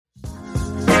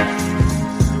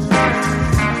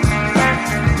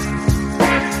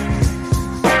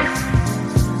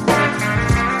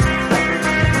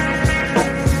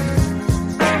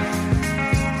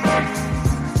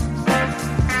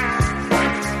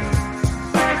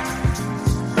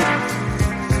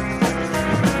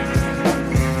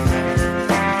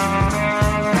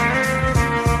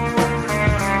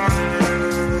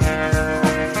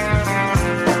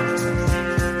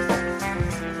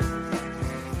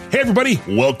everybody,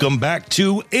 welcome back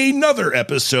to another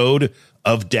episode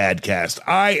of Dadcast.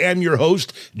 I am your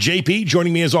host, JP.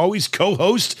 Joining me as always,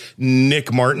 co-host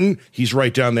Nick Martin. He's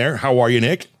right down there. How are you,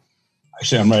 Nick?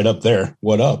 Actually, I'm right up there.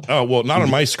 What up? Oh, well, not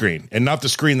on my screen and not the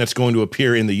screen that's going to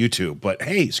appear in the YouTube, but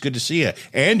hey, it's good to see you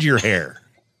and your hair.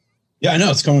 Yeah, I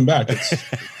know. It's coming back. It's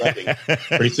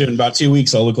pretty soon, about 2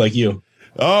 weeks, I'll look like you.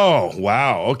 Oh,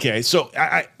 wow. Okay. So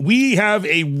we have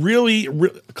a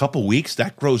a couple weeks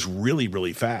that grows really,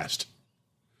 really fast.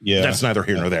 Yeah. That's neither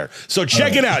here nor there. So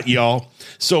check it out, y'all.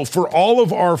 So for all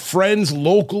of our friends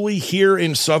locally here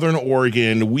in Southern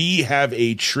Oregon, we have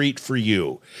a treat for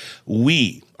you.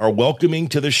 We are welcoming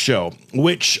to the show,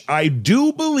 which I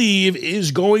do believe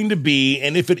is going to be,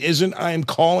 and if it isn't, I'm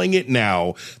calling it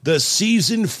now, the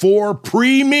season 4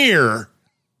 premiere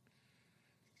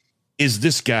is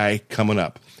this guy coming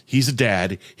up. He's a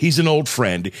dad. He's an old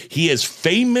friend. He is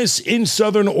famous in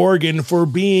Southern Oregon for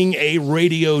being a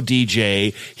radio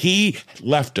DJ. He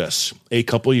left us a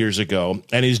couple years ago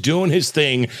and is doing his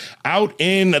thing out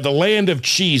in the land of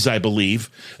cheese, I believe.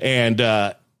 And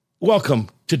welcome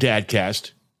to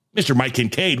Dadcast, Mr. Mike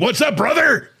Kincaid. What's up,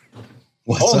 brother?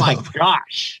 What's up? My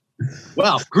gosh.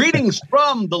 Well, greetings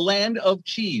from the land of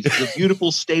cheese, the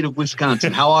beautiful state of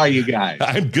Wisconsin. How are you guys?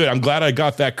 I'm good. I'm glad I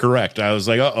got that correct. I was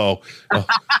like, uh-oh.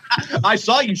 I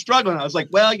saw you struggling. I was like,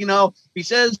 well, he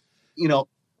says,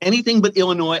 anything but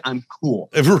Illinois, I'm cool.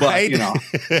 Right.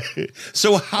 But,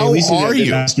 So how are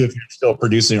you? Ask you if you're still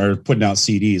producing or putting out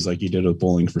CDs like you did with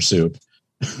Bowling for Soup.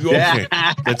 Okay.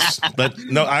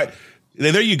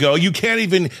 There you go. You can't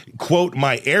even quote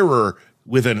my error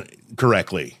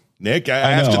correctly. Nick,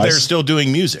 they're still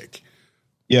doing music.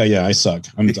 Yeah, I suck.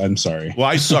 I'm sorry. Well,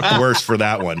 I suck worse for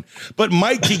that one. But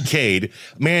Mike Kincaid,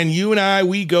 man, you and I,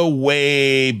 we go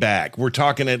way back. We're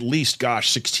talking at least,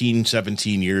 16,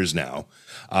 17 years now.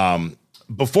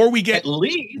 Before we get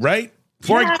right.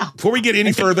 Before we get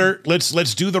any further,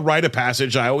 let's do the rite of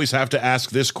passage. I always have to ask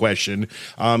this question.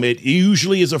 It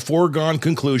usually is a foregone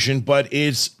conclusion, but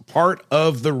it's part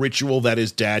of the ritual that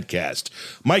is Dadcast.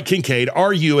 Mike Kincaid,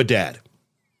 are you a dad?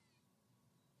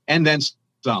 And then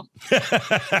some.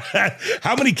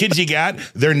 How many kids you got?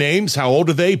 Their names? How old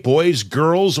are they? Boys,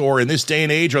 girls, or in this day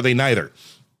and age, are they neither?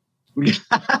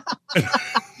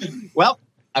 Well,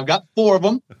 I've got 4 of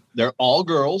them. They're all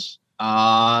girls.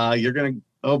 Oh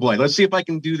boy, let's see if I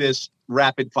can do this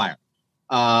rapid fire.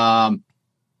 30,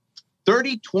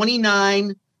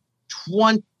 29,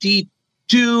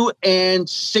 22, and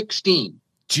 16.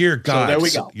 Dear God. So there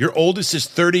we go. Your oldest is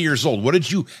 30 years old. What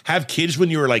did you have kids when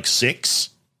you were like 6?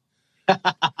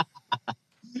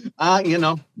 A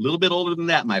little bit older than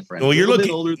that, my friend. Well, you're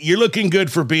looking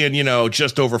good for being,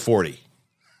 just over 40.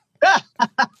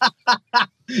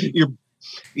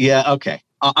 Yeah. Okay.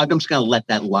 I'm just going to let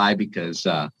that lie because,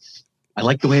 I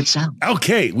like the way it sounds.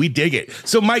 Okay, we dig it.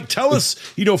 So, Mike, tell us,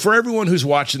 for everyone who's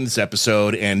watching this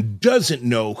episode and doesn't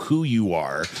know who you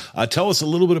are, tell us a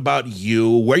little bit about you,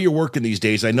 where you're working these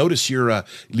days. I notice you're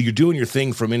doing your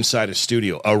thing from inside a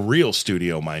studio, a real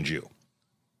studio, mind you.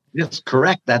 Yes,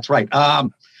 correct. That's right.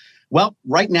 Well,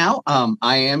 right now,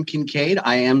 I am Kincaid.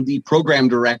 I am the program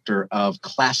director of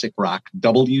Classic Rock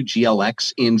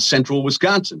WGLX in central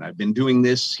Wisconsin. I've been doing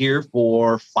this here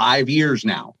for 5 years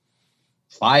now.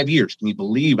 5 years. Can you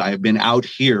believe I have been out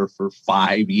here for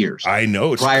 5 years? I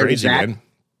know. It's crazy, man.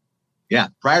 Yeah.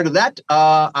 Prior to that,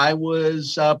 I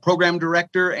was program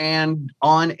director and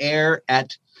on air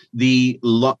at the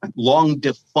long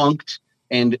defunct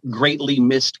and greatly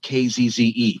missed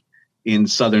KZZE in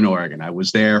Southern Oregon. I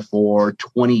was there for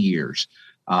 20 years.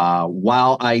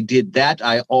 While I did that,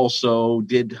 I also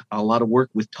did a lot of work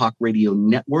with Talk Radio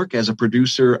Network as a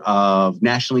producer of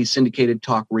nationally syndicated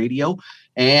talk radio.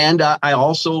 And I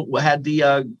also had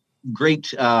the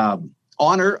great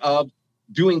honor of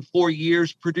doing 4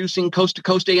 years producing Coast to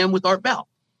Coast AM with Art Bell.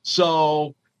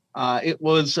 So it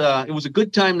was a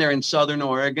good time there in Southern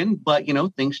Oregon, but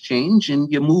things change and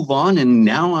you move on. And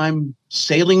now I'm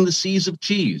sailing the seas of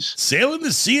cheese. Sailing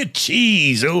the sea of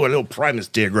cheese. Oh, a little Primus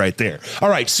dig right there. All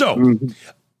right. So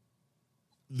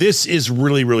This is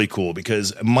really, really cool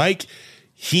because Mike,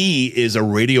 he is a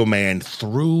radio man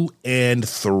through and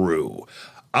through.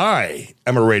 I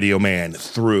am a radio man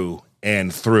through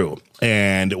and through.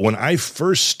 And when I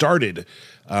first started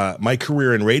my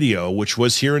career in radio, which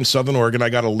was here in Southern Oregon, I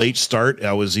got a late start.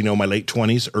 I was, my late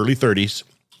 20s, early 30s.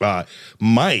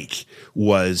 Mike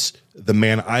was the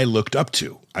man I looked up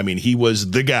to. I mean, he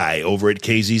was the guy over at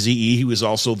KZZE. He was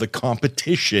also the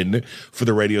competition for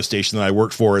the radio station that I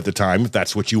worked for at the time, if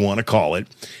that's what you want to call it.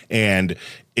 And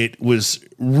it was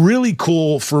really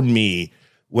cool for me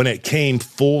when it came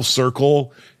full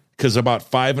circle, because about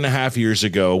 5.5 years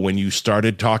ago, when you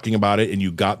started talking about it and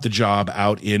you got the job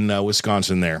out in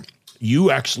Wisconsin there, you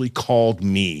actually called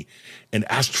me and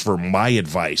asked for my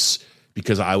advice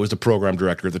because I was the program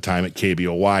director at the time at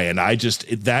KBOY. And I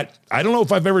don't know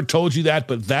if I've ever told you that,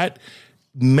 but that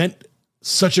meant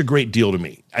such a great deal to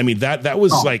me. I mean, that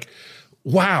was like,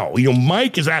 wow,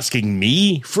 Mike is asking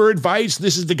me for advice.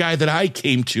 This is the guy that I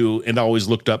came to and always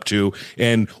looked up to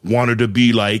and wanted to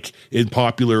be like and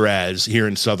popular as here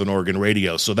in Southern Oregon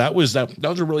radio. So that was a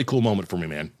really cool moment for me,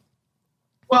 man.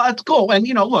 Well, that's cool. And,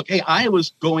 look, hey, I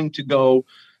was going to go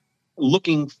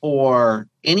looking for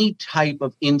any type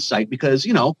of insight because,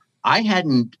 I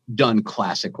hadn't done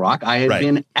classic rock. I had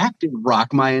been active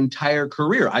rock my entire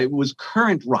career. I was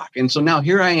current rock. And so now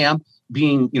here I am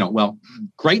being,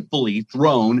 gratefully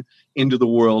thrown into the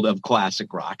world of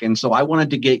classic rock. And so I wanted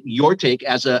to get your take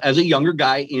as a younger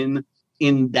guy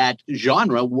in that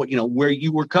genre, where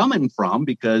you were coming from,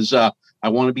 because I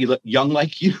want to be young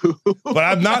like you. But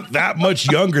I'm not that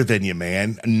much younger than you,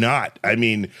 man.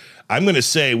 I'm going to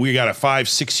say we got a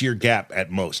 5-6 year gap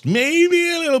at most, maybe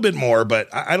a little bit more,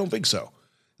 but I don't think so.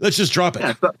 Let's just drop it.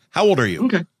 Yeah, how old are you?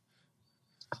 Okay.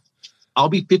 I'll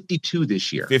be 52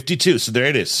 this year. 52. So there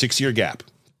it is. 6 year gap.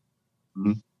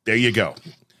 Mm-hmm. There you go.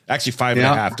 Actually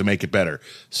 5.5 to make it better.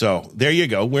 So there you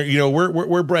go.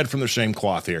 We're bred from the same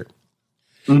cloth here.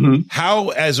 Mm-hmm. How,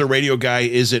 as a radio guy,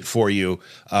 is it for you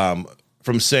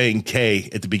from saying K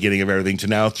at the beginning of everything to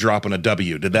now dropping a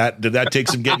W? Did that take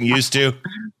some getting used to?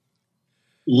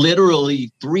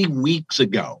 Literally 3 weeks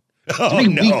ago.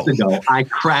 Weeks ago, I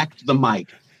cracked the mic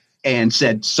and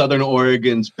said Southern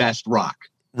Oregon's best rock.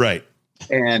 Right.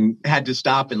 And had to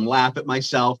stop and laugh at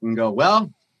myself and go,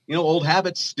 well, old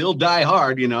habits still die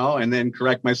hard, and then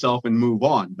correct myself and move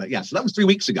on. But yeah, so that was 3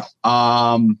 weeks ago.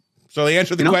 So the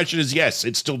answer to the question is yes,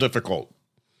 it's still difficult.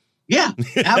 Yeah,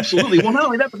 absolutely. Well, not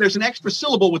only that, but there's an extra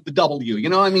syllable with the W.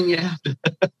 You have to.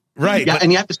 Right.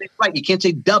 And you have to say it right. You can't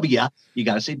say W. You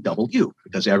got to say W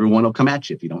because everyone will come at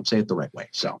you if you don't say it the right way.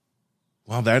 So.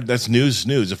 Well, that's news.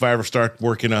 If I ever start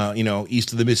working,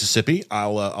 east of the Mississippi,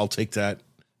 I'll take that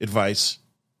advice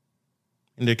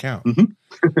into account.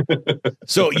 Mm-hmm.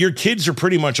 So your kids are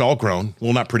pretty much all grown.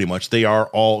 Well, not pretty much. They are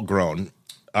all grown.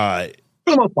 For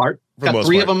the most part. Got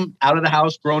three of them out of the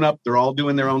house, grown up. They're all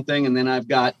doing their own thing. And then I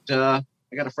got a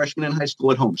freshman in high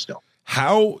school at home still.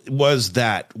 How was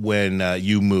that when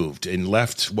you moved and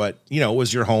left what,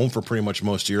 was your home for pretty much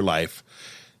most of your life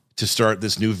to start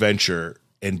this new venture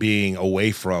and being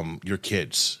away from your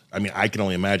kids? I mean, I can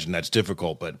only imagine that's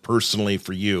difficult, but personally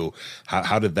for you,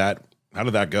 how did that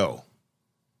go?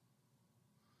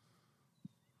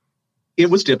 It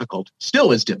was difficult,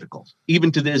 still is difficult,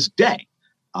 even to this day.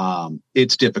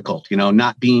 It's difficult,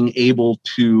 not being able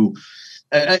to,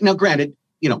 now granted,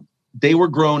 they were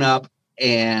grown up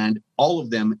and all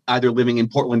of them either living in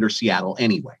Portland or Seattle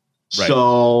anyway. Right.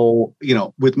 So,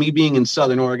 with me being in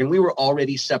Southern Oregon, we were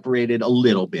already separated a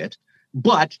little bit,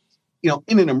 but,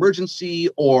 in an emergency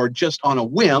or just on a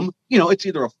whim, it's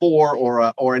either a 4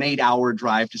 or an 8 hour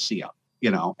drive to see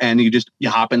them, and you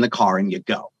hop in the car and you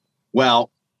go.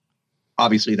 Well,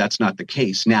 obviously that's not the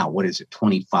case now. What is it?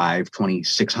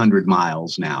 2,600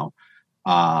 miles now.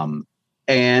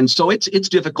 And so it's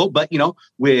difficult, but,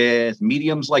 with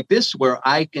mediums like this, where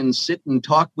I can sit and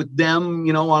talk with them,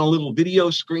 on a little video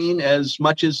screen as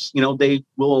much as, they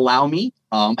will allow me.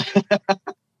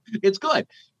 It's good.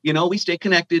 We stay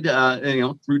connected,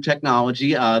 through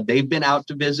technology. They've been out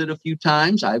to visit a few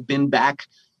times. I've been back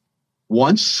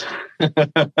once.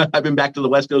 I've been back to the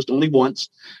West Coast only once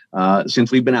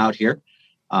since we've been out here.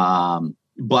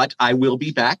 But I will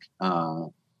be back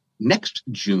next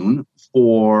June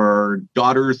for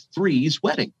daughter 3's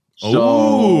wedding.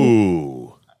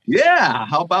 So, yeah,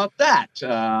 how about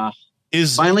that?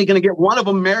 Is finally going to get one of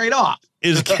them married off.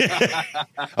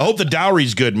 I hope the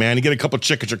dowry's good, man. You get a couple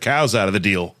chickens or cows out of the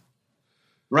deal.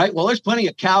 Right. Well, there's plenty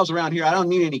of cows around here. I don't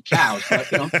need any cows, but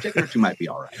chicken or two might be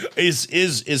all right.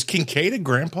 Is Kincaid a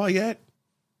grandpa yet?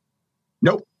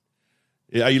 Nope.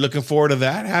 Are you looking forward to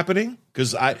that happening?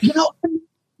 Because I'm not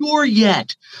sure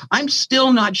yet. I'm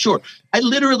still not sure. I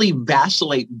literally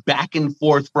vacillate back and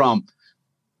forth from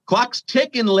clock's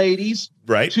ticking, ladies,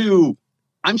 right, to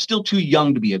I'm still too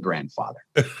young to be a grandfather.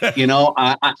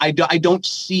 I don't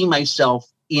see myself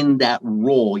in that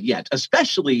role yet,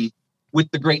 especially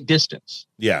with the great distance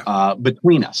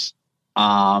between us.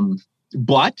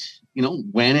 But,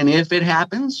 when and if it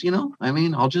happens,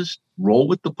 I'll just roll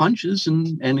with the punches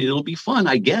and it'll be fun.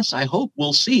 I guess. I hope.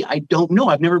 We'll see. I don't know.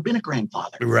 I've never been a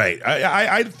grandfather. Right.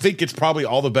 I think it's probably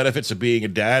all the benefits of being a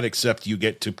dad, except you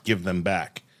get to give them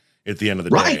back. at the end of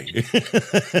the Right. day.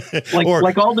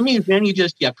 Like all the memes, man. You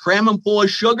cram them full of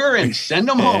sugar and send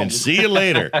them home. And see you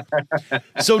later.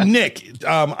 So, Nick,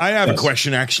 I have a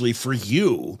question actually for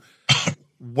you.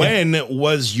 When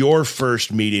was your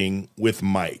first meeting with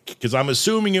Mike? Because I'm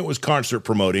assuming it was concert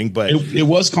promoting, but it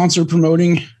was concert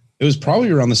promoting. It was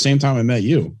probably around the same time I met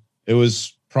you. It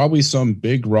was probably some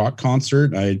big rock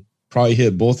concert. I probably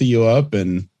hit both of you up,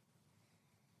 and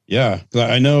yeah,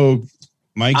 I know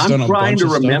Mike's done a bunch of stuff. I'm trying to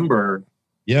remember.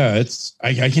 Yeah,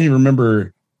 I can't even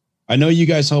remember. I know you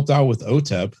guys helped out with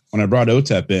OTEP when I brought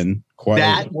OTEP in.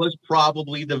 That was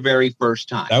probably the very first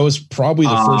time. That was probably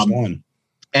the first one.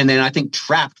 And then I think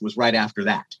Trapped was right after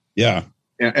that. Yeah.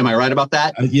 Am I right about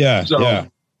that? Yeah. So, yeah.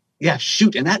 Yeah,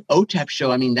 shoot. And that OTEP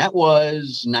show, I mean, that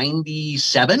was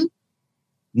 97?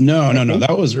 No.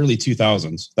 That was early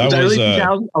 2000s. That was early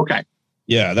 2000s? Okay.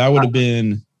 Yeah, that would have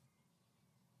been,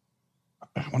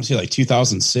 I want to say like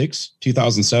 2006,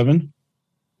 2007.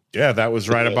 Yeah, that was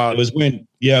right about. It was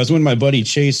when my buddy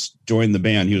Chase joined the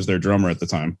band. He was their drummer at the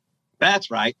time. That's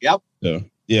right. Yep. So,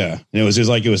 yeah. And it was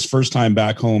like it was first time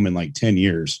back home in like 10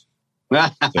 years. So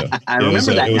I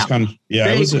remember that. It was kind of,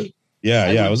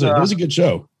 it was a good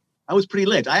show. I was pretty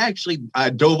lit. I actually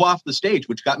dove off the stage,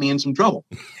 which got me in some trouble.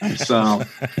 So,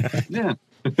 yeah.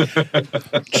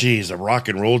 Jeez, a rock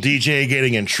and roll DJ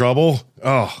getting in trouble.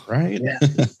 Oh, right. Yeah.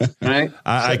 Right.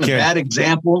 I can't. Bad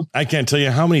example. I can't tell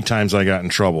you how many times I got in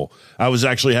trouble. I was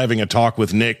actually having a talk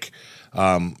with Nick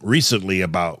recently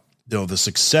about the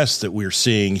success that we're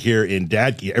seeing here in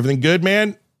Dadke. Everything good,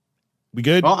 man? We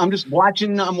good? Well, I'm just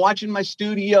watching. I'm watching my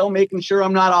studio, making sure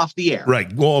I'm not off the air.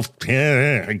 Right. Well,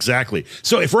 exactly.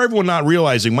 So for everyone not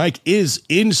realizing, Mike is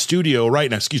in studio right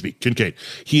now. Excuse me, Kincaid.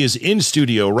 He is in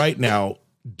studio right now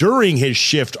during his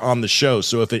shift on the show.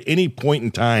 So if at any point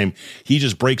in time he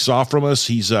just breaks off from us,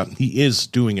 he is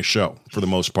doing a show for the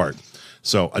most part.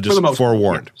 So I just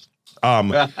forewarned.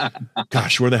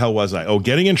 Gosh, where the hell was I? Oh,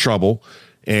 getting in trouble.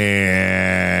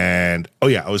 And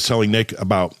I was telling Nick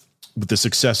about with the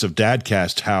success of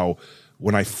Dadcast, how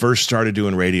when I first started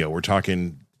doing radio, we're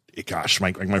talking, gosh,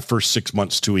 my first 6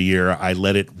 months to a year, I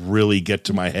let it really get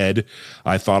to my head.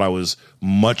 I thought I was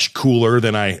much cooler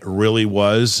than I really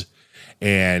was.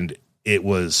 And it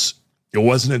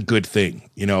wasn't a good thing.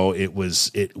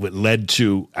 It led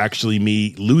to actually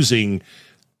me losing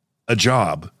a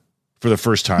job for the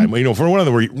first time, for one of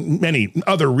the many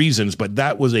other reasons, but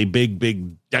that was a big,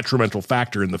 big detrimental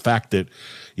factor in the fact that,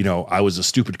 I was a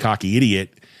stupid, cocky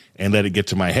idiot and let it get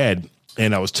to my head.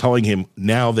 And I was telling him,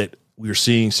 now that we're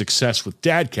seeing success with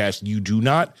Dadcast, you do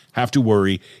not have to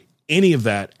worry any of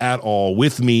that at all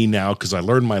with me now, because I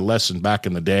learned my lesson back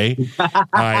in the day.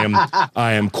 I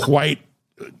am quite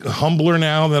humbler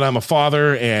now that I'm a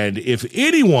father, and if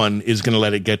anyone is going to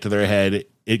let it get to their head,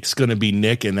 it's going to be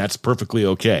Nick, and that's perfectly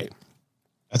okay.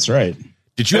 That's right.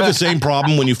 Did you have the same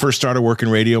problem when you first started working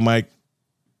radio, Mike?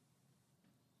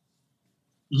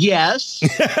 Yes.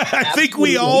 I think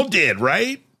we all did,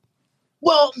 right?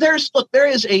 Well, there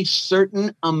is a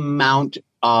certain amount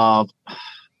of,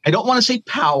 I don't want to say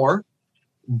power,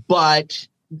 but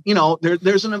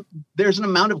there's an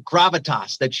amount of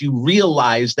gravitas that you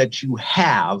realize that you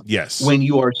have when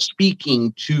you are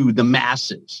speaking to the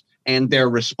masses and they're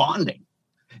responding,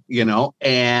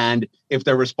 and if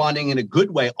they're responding in a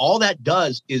good way, all that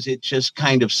does is it just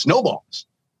kind of snowballs.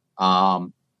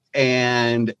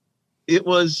 And it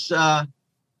was,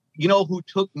 who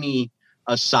took me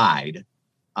aside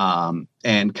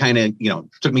and kind of,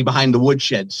 took me behind the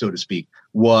woodshed, so to speak,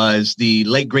 was the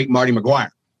late, great Marty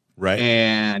McGuire. Right.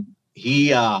 And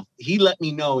he let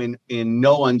me know in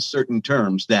no uncertain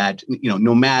terms that,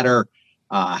 no matter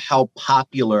how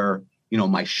popular,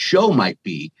 my show might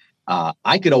be,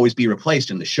 I could always be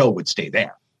replaced and the show would stay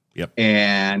there. Yep.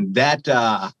 And that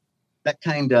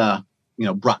kind of,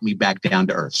 brought me back down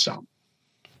to earth. So.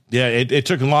 Yeah, it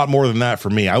took a lot more than that for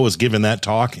me. I was given that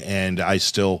talk, and I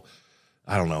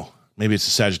don't know, maybe it's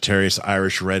a Sagittarius,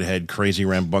 Irish, redhead, crazy,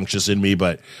 rambunctious in me,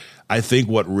 but I think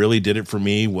what really did it for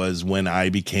me was when I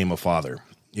became a father.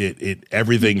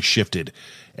 Everything shifted.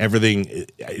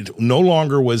 It no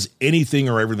longer was anything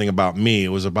or everything about me. It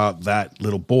was about that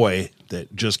little boy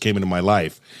that just came into my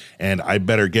life, and I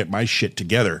better get my shit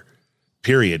together,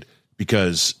 period,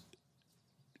 because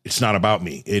it's not about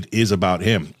me. It is about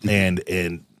him. And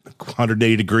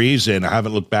 180 degrees, and I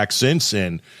haven't looked back since.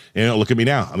 And look at me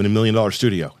now. I'm in $1 million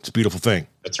studio. It's a beautiful thing.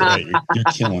 That's right. You're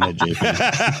killing it,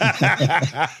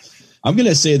 JP. I'm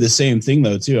gonna say the same thing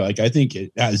though too. Like I think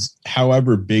as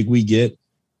however big we get,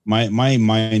 my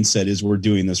mindset is we're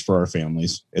doing this for our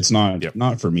families. It's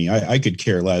not for me. I could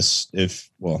care less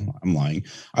I'm lying.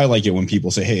 I like it when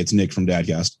people say, "Hey, it's Nick from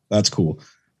Dadcast." That's cool.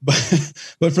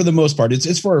 but for the most part,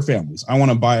 it's for our families. I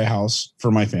want to buy a house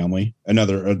for my family,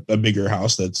 a bigger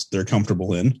house they're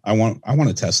comfortable in. I want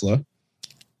a Tesla.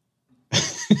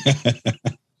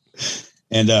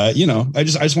 And I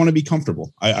just want to be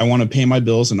comfortable. I want to pay my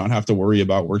bills and not have to worry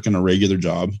about working a regular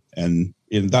job. And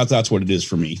that's what it is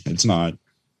for me. It's not,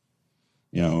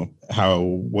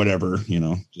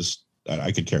 just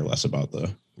I could care less about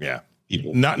the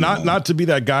people. Not to be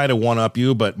that guy to one up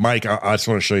you, but Mike, I just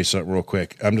want to show you something real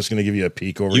quick. I'm just going to give you a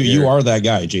peek over here. You are that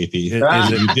guy, JP.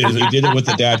 You did it with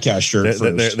the Dadcast shirt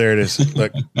first. There it is.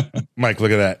 Look, Mike,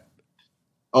 look at that.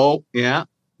 Oh yeah.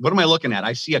 What am I looking at?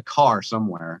 I see a car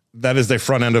somewhere. That is the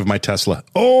front end of my Tesla.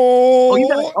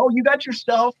 You got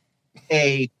yourself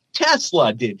a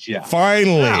Tesla, did you?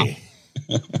 Finally.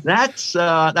 Wow.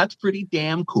 That's pretty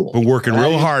damn cool. Been working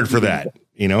real hard for that.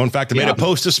 In fact, I made a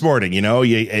post this morning.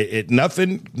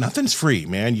 Nothing's free,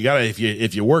 man. You gotta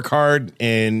if you work hard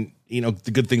and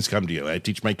the good things come to you. I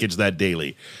teach my kids that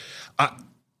daily.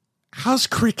 How's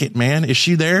Cricket, man? Is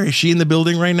she there? Is she in the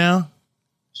building right now?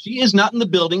 She is not in the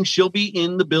building. She'll be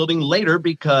in the building later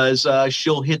because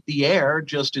she'll hit the air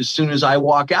just as soon as I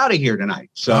walk out of here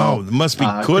tonight. So it must be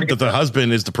good that the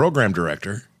husband is the program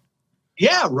director.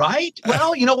 Yeah, right.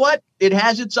 Well, you know what? It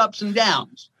has its ups and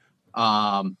downs.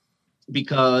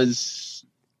 Because,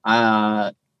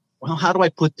 how do I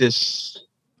put this?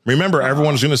 Remember,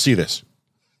 everyone's going to see this.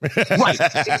 Right.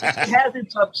 It has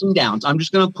its ups and downs. I'm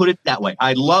just going to put it that way.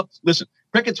 Listen,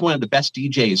 Cricket's one of the best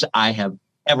DJs I have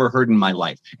ever heard in my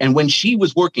life. And when she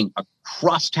was working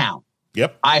across town,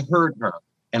 I heard her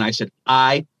and I said,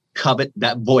 I covet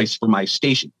that voice for my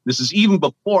station. This is even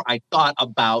before I thought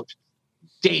about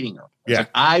dating her.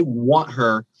 I want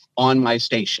her on my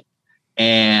station.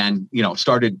 And,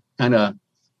 started kind of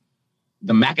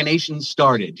the machinations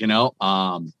started,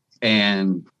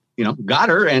 and, got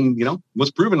her and, was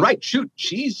proven right. Shoot,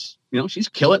 she's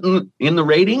killing in the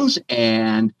ratings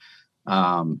and,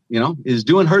 is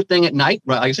doing her thing at night,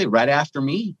 like I say, right after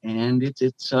me. And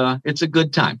it's a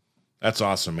good time. That's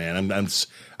awesome, man.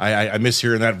 I miss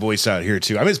hearing that voice out here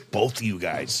too. I miss both of you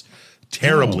guys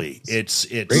terribly. It's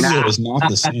radio is not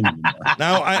the same anymore.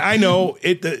 Now I know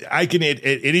it. I can at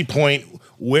any point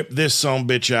whip this son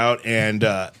bitch out and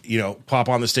pop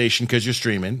on the station because you're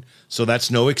streaming. So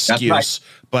that's no excuse.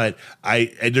 But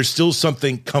there's still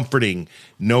something comforting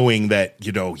knowing that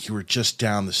you were just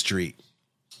down the street.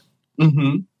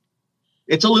 Mm-hmm.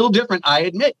 It's a little different, I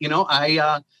admit.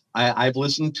 I've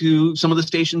listened to some of the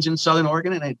stations in Southern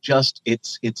Oregon, and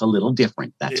it's a little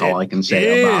different. That's all I can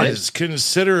say about it. It's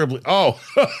considerably.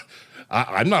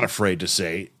 I'm not afraid to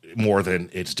say more than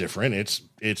it's different.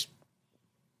 It's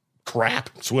crap.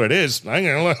 That's what it is. I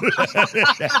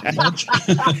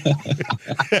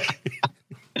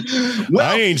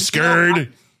ain't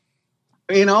scared.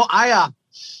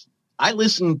 I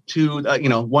listened to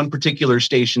one particular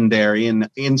station there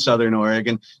in Southern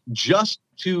Oregon just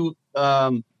to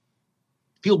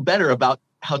feel better about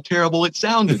how terrible it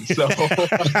sounded. So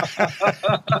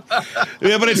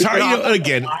yeah, but it's hard.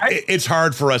 Again, it's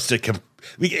hard for us to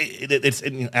it's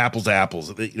apples to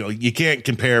apples. You can't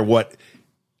compare what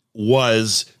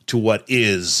was to what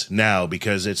is now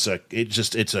because it's a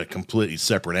completely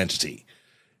separate entity.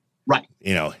 Right.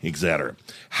 Etc.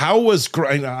 How was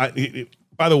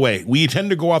by the way, we tend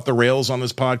to go off the rails on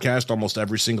this podcast almost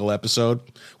every single episode.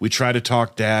 We try to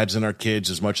talk dads and our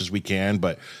kids as much as we can,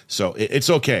 but so it's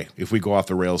okay if we go off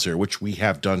the rails here, which we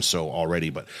have done so already,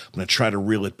 but I'm going to try to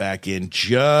reel it back in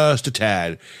just a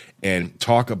tad and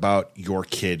talk about your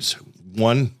kids.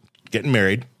 One, getting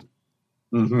married,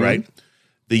 right?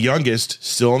 The youngest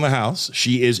still in the house.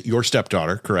 She is your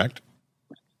stepdaughter, correct?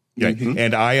 Yeah,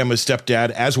 and I am a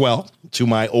stepdad as well to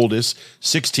my oldest,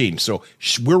 16. So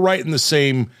we're right in the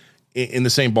same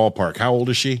ballpark. How old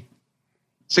is she?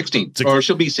 16. Or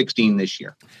she'll be 16 this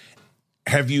year.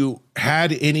 Have you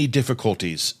had any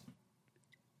difficulties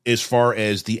as far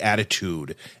as the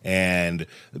attitude and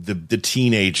the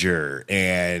teenager?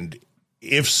 And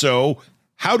if so,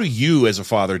 how do you as a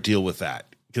father deal with that?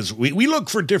 Because we look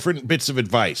for different bits of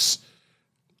advice.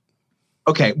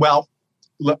 Okay, well,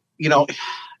 look,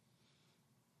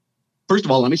 first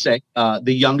of all, let me say,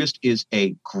 the youngest is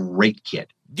a great kid.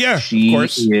 Yeah, she of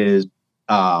course.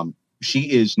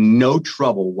 She is no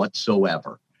trouble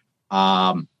whatsoever.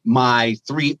 My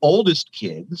three oldest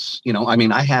kids,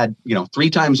 I had, 3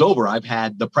 times over, I've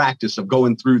had the practice of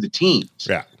going through the teams.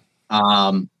 Yeah.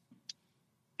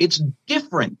 It's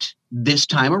different this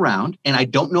time around. And I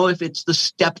don't know if it's the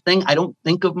step thing. I don't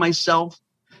think of myself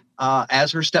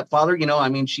as her stepfather.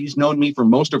 She's known me for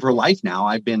most of her life now.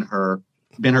 I've been her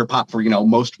pop for,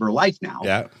 most of her life now.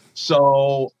 Yeah.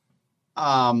 So,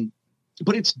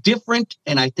 but it's different.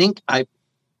 And I think I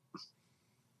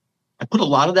put a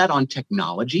lot of that on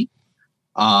technology.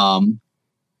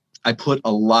 I put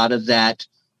a lot of that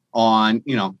on,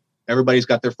 everybody's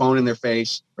got their phone in their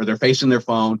face or their face in their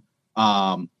phone.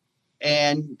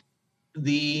 And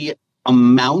the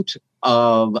amount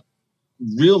of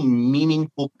real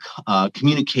meaningful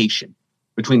communication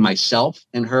between myself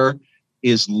and her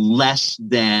is less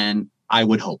than I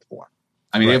would hope for.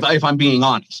 I mean, right. if I'm being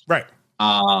honest, Right.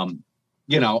 and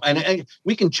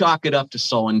we can chalk it up to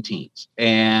sullen teens,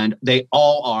 and they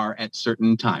all are at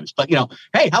certain times. But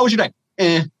hey, how was your day?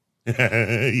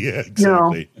 Yeah,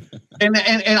 exactly. And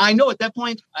I know at that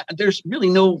point, there's really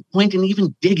no point in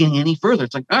even digging any further.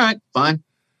 It's like, all right, fine,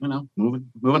 moving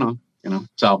on,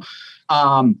 So,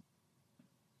 and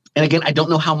again, I don't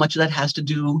know how much of that has to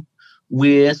do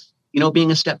with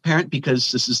being a step parent,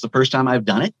 because this is the first time I've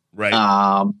done it. Right.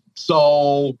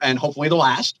 So, and hopefully the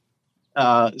last.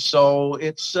 So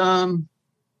it's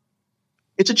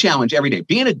a challenge every day.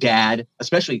 Being a dad,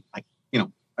 especially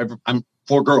I'm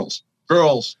 4 girls,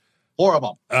 4 of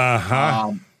them.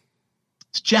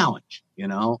 It's a challenge,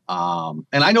 and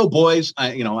I know boys,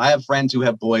 I have friends who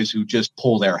have boys who just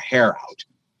pull their hair out.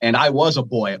 And I was a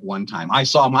boy at one time. I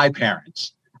saw my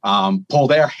parents pull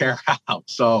their hair out.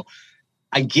 So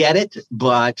I get it,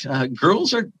 but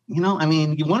girls are,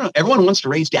 everyone wants to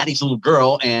raise daddy's little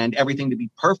girl and everything to be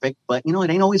perfect, but it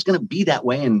ain't always going to be that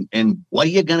way. And what are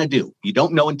you going to do? You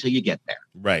don't know until you get there.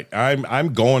 Right.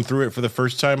 I'm going through it for the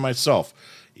first time myself.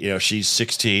 She's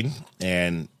 16,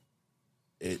 and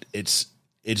it's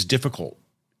difficult.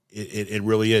 It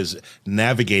really is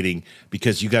navigating,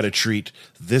 because you got to treat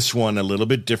this one a little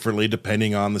bit differently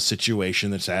depending on the situation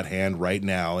that's at hand right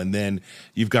now. And then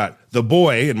you've got the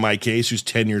boy, in my case, who's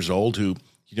 10 years old, who,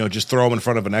 just throw him in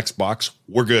front of an Xbox.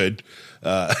 We're good.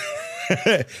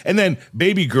 And then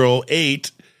baby girl,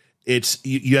 8,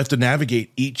 you have to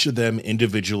navigate each of them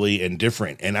individually and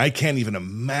different. And I can't even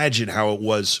imagine how it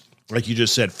was, like you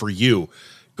just said, for you,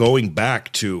 going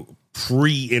back to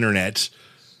pre-internet,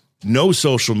 no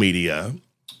social media,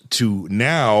 to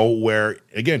now where,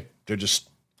 again, they're just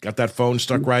got that phone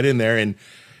stuck right in there. And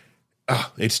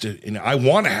I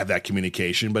want to have that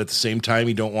communication, but at the same time,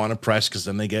 you don't want to press, because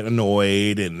then they get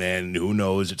annoyed, and then who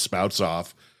knows, it spouts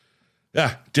off.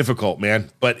 Yeah, difficult, man.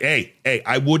 But hey,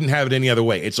 I wouldn't have it any other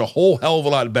way. It's a whole hell of a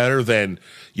lot better than,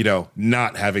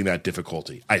 not having that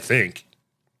difficulty, I think.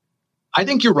 I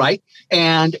think you're right.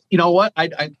 And you know what?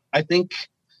 I think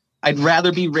I'd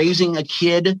rather be raising a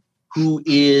kid who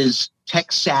is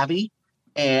tech savvy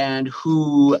and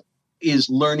who is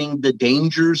learning the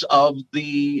dangers of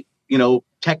the,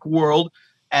 tech world,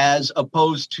 as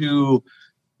opposed to,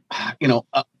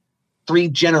 3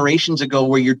 generations ago,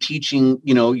 where you're teaching,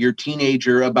 your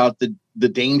teenager about the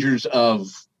dangers of,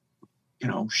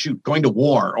 going to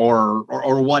war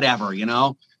or whatever,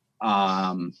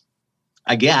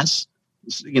 I guess,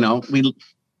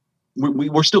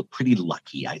 we're still pretty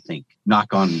lucky, I think.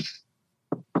 Knock on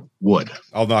wood.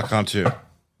 I'll knock on 2.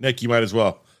 Nick, you might as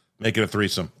well make it a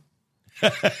threesome.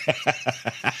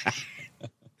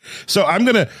 So I'm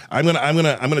gonna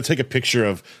take a picture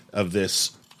of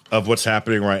this, of what's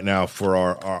happening right now for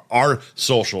our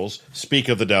socials. Speak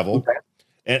of the devil. Okay.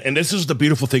 And this is the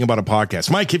beautiful thing about a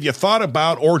podcast. Mike, have you thought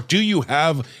about, or do you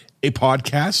have a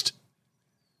podcast?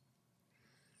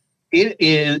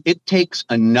 It takes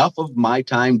enough of my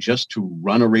time just to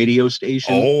run a radio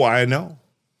station. Oh, I know.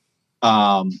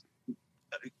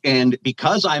 And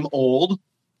because I'm old,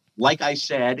 like I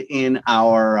said in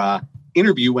our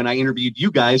interview, when I interviewed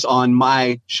you guys on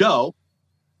my show,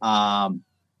 I'm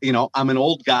an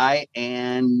old guy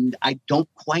and I don't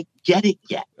quite get it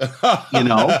yet,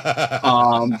 and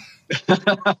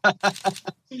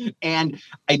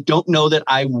I don't know that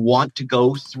I want to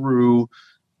go through,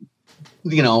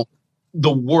 the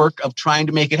work of trying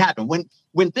to make it happen.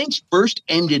 When things first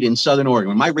ended in Southern Oregon,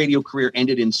 when my radio career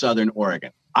ended in Southern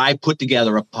Oregon, I put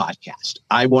together a podcast.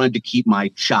 I wanted to keep my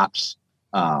chops,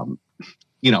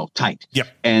 tight. Yep.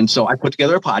 And so I put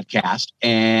together a podcast,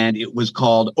 and it was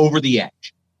called Over the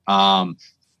Edge.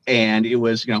 And it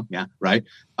was, right.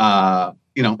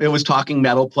 It was talking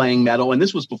metal, playing metal. And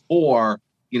this was before,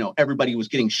 everybody was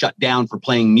getting shut down for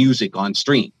playing music on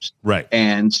streams. Right.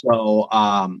 And so,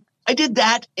 I did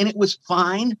that, and it was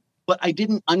fine, but I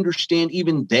didn't understand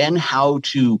even then how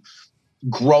to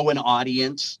grow an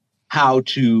audience, how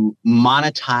to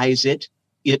monetize it,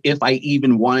 if I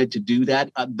even wanted to do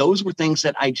that. Those were things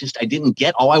that I didn't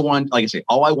get. All I wanted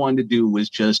to do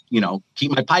was just,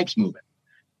 keep my pipes moving,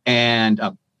 and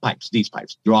these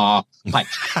pipes, draw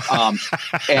pipes.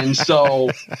 And so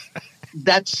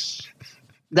that's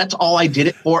all I did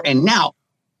it for. And now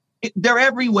They're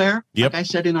everywhere. Yep. Like I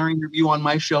said in our interview on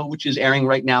my show, which is airing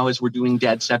right now as we're doing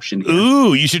Dadception here.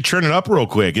 Ooh, you should turn it up real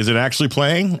quick. Is it actually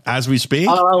playing as we speak?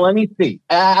 Let me see.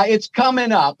 It's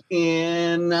coming up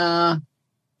in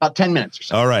about 10 minutes or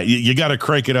so. All right. You got to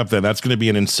crank it up then. That's going to be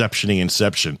an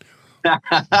inception. But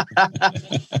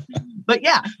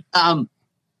yeah, and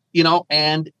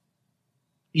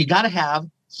you got to have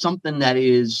something that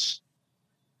is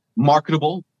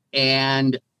marketable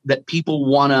and that people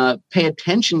want to pay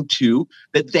attention to,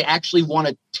 that they actually want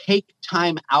to take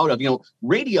time out of.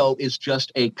 Radio is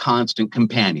just a constant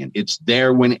companion. It's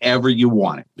there whenever you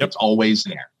want it. Yep. It's always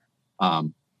there. A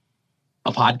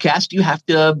podcast, you have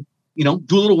to, do a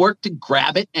little work to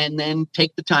grab it and then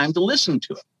take the time to listen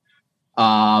to it.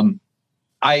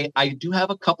 I do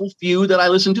have a few that I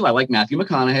listen to. I like Matthew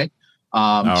McConaughey.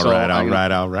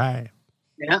 All right.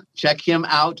 Yeah, check him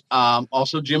out.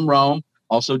 Also Jim Rome,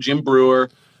 also Jim Brewer.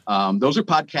 Those are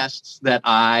podcasts that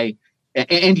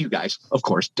and you guys, of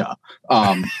course, that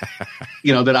I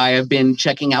have been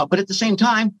checking out. But at the same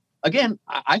time, again,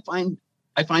 I find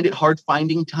it hard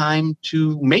finding time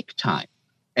to make time.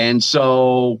 And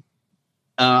so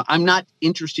I'm not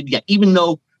interested yet, even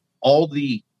though all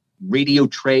the radio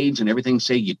trades and everything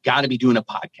say you got to be doing a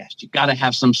podcast. You got to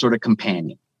have some sort of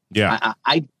companion. Yeah.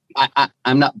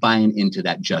 I'm not buying into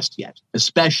that just yet,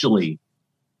 especially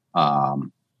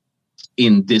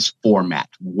in this format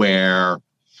where,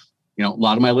 a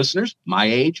lot of my listeners, my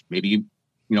age, maybe,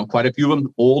 quite a few of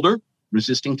them older,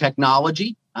 resisting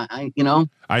technology. I'm not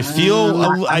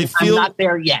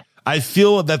there yet. I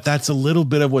feel that that's a little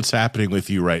bit of what's happening with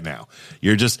you right now.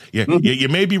 You're just, you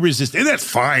may be resistant, and that's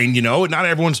fine. Not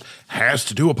everyone has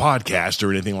to do a podcast or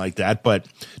anything like that. But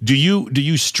do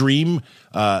you stream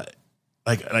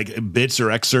like bits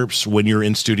or excerpts when you're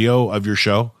in studio of your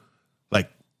show, like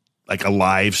a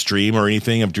live stream or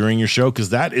anything of during your show?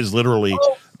 Because that is literally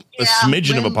a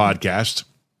smidgen of a podcast.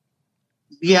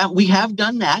 Yeah, we have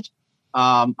done that.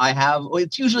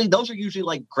 Those are usually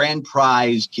like grand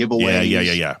prize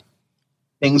giveaways. Yeah.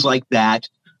 Things like that.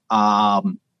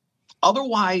 Otherwise,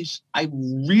 I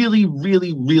really,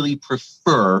 really, really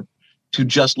prefer to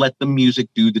just let the music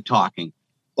do the talking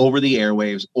over the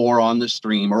airwaves or on the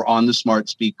stream or on the smart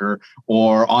speaker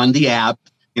or on the app.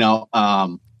 I'll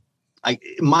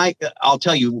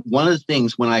tell you, one of the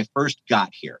things when I first got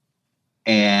here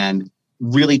and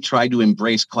really tried to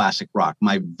embrace classic rock,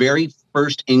 my very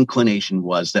first inclination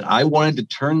was that I wanted to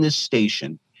turn this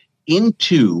station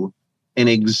into an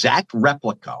exact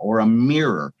replica or a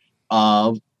mirror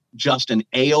of just an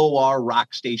AOR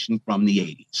rock station from the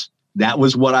 80s. That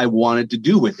was what I wanted to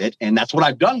do with it. And that's what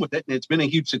I've done with it. And it's been a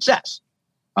huge success.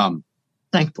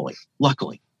 Thankfully,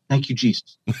 luckily, thank you,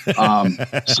 Jesus.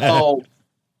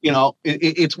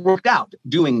 It's worked out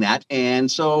doing that.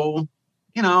 And so,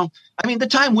 the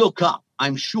time will come,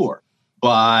 I'm sure,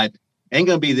 but ain't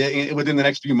going to be within the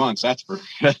next few months. That's for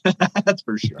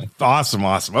sure. Awesome.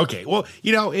 Okay. Well,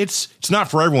 it's not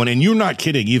for everyone, and you're not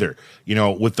kidding either.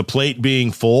 With the plate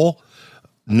being full,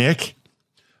 Nick,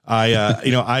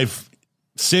 I've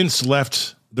since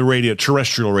left the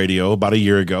terrestrial radio about a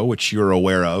year ago, which you're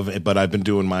aware of, but I've been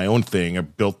doing my own thing. I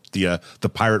built the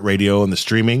pirate radio and the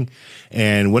streaming.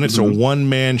 And when it's a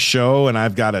one-man show and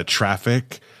I've got to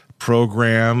traffic,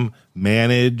 program,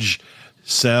 manage,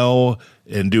 sell,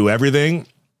 and do everything,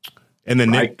 and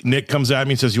then Nick comes at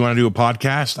me and says, "You want to do a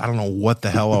podcast?" I don't know what the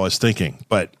hell I was thinking,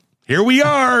 but here we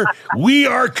are. We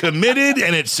are committed,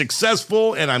 and it's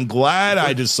successful, and I'm glad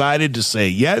I decided to say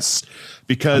yes,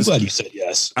 because I'm glad you said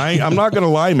yes. I'm not going to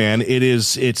lie, man.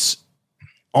 It's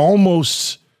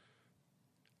almost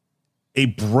a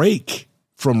break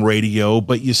from radio,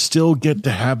 but you still get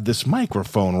to have this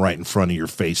microphone right in front of your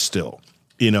face still.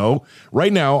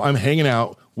 Right now I'm hanging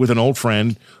out with an old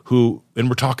friend and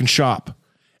we're talking shop,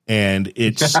 and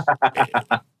it's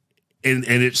and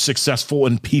it's successful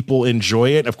and people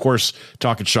enjoy it. Of course,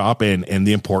 talking shop and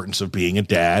the importance of being a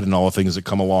dad and all the things that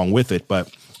come along with it.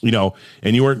 But,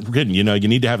 and you weren't kidding, you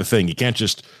need to have a thing. You can't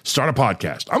just start a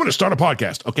podcast. I'm going to start a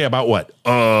podcast. Okay. About what?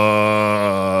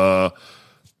 I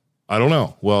don't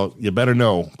know. Well, you better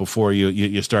know before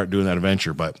you start doing that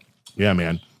adventure. But yeah,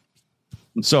 man.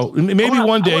 So maybe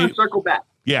one day. I want to circle back.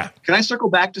 Yeah. Can I circle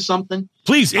back to something?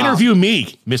 Please interview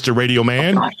me, Mr. Radio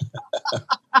Man.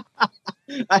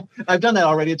 I've done that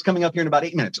already. It's coming up here in about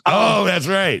 8 minutes. Oh, that's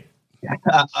right.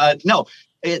 No,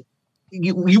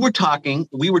 we were talking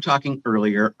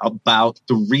earlier about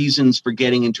the reasons for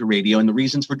getting into radio and the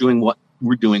reasons for doing what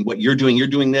we're doing, what you're doing. You're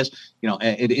doing this, and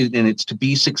it's to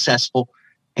be successful.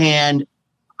 And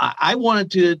I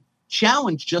wanted to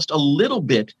challenge just a little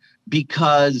bit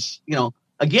because,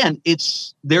 again,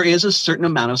 there is a certain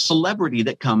amount of celebrity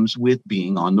that comes with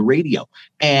being on the radio.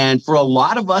 And for a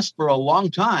lot of us, for a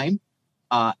long time,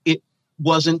 it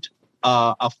wasn't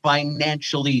a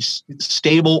financially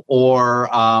stable or,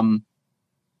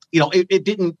 it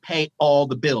didn't pay all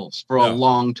the bills for a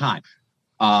long time.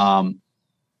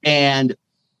 And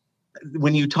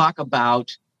when you talk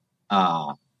about,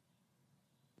 having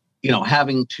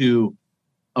to,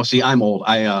 I'm old.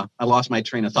 I lost my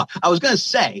train of thought. I was going to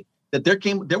say that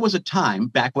there was a time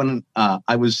back when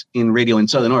I was in radio in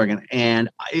Southern Oregon, and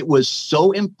it was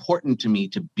so important to me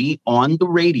to be on the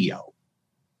radio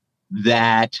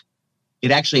that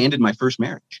it actually ended my first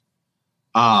marriage.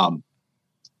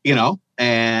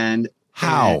 And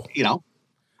how?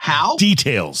 How?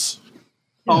 Details.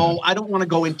 Oh, I don't want to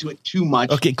go into it too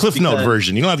much. Okay, Cliff Note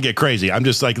version. You don't have to get crazy. I'm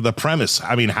just like the premise.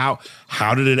 I mean, how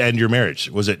did it end your marriage?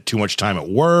 Was it too much time at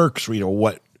work?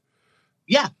 What?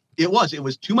 Yeah, it was. It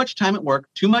was too much time at work,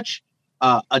 too much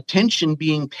attention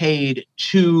being paid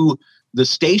to the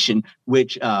station,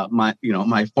 which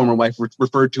my former wife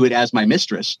referred to it as my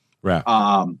mistress. Right.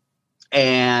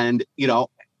 And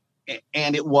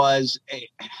it was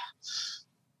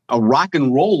a rock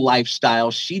and roll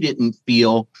lifestyle she didn't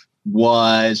feel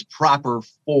was proper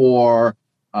for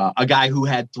a guy who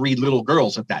had 3 little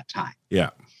girls at that time.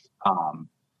 Yeah.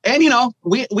 And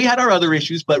we had our other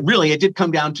issues, but really it did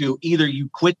come down to either you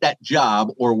quit that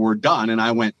job or we're done. And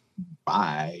I went,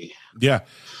 bye. Yeah.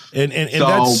 And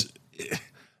so,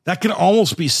 that can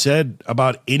almost be said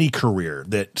about any career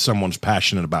that someone's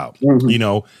passionate about,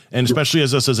 and especially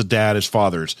as us as a dad, as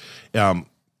fathers,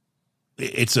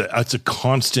 it's a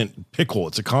constant pickle.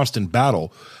 It's a constant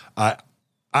battle.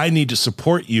 I need to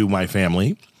support you, my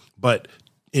family, but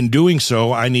in doing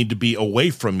so, I need to be away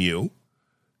from you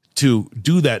to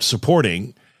do that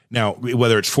supporting. Now,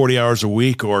 whether it's 40 hours a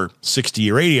week or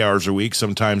 60 or 80 hours a week,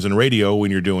 sometimes in radio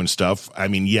when you're doing stuff, I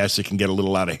mean, yes, it can get a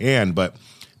little out of hand, but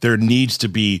there needs to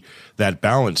be that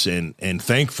balance. And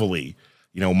thankfully,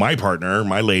 my partner,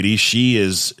 my lady,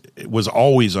 was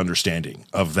always understanding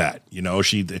of that. You're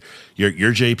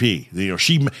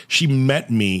JP, she met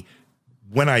me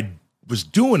when I was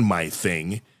doing my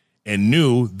thing and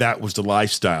knew that was the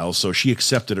lifestyle. So she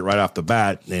accepted it right off the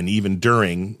bat. And even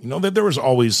during, that there was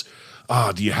always,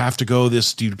 do you have to go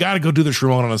this? Do you got to go do this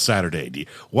remote on a Saturday?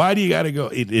 Why do you got to go?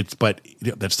 But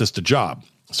that's just a job.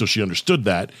 So she understood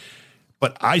that.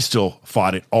 But I still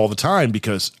fought it all the time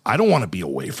because I don't want to be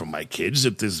away from my kids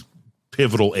at this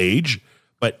pivotal age.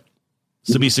 But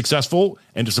to be successful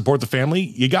and to support the family,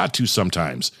 you got to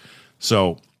sometimes.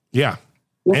 So, yeah.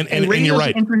 Well, and you're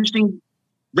right.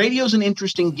 Radio's an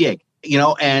interesting gig,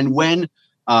 and when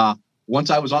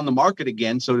once I was on the market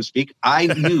again, so to speak, I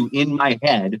knew in my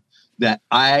head that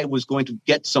I was going to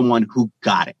get someone who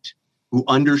got it, who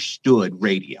understood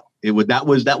radio.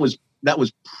 That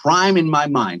was prime in my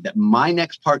mind that my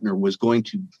next partner was going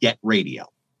to get radio.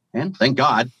 And thank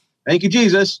God, thank you,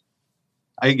 Jesus.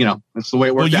 That's the way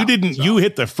it worked out. You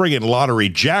hit the friggin' lottery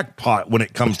jackpot when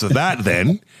it comes to that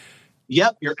then.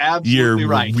 Yep, you're absolutely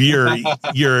right.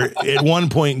 Your at one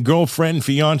point girlfriend,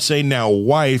 fiance, now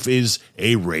wife is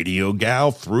a radio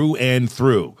gal through and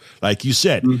through. Like you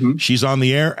said, she's on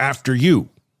the air after you.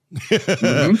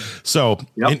 So,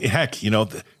 and heck,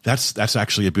 that's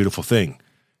actually a beautiful thing.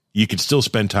 You can still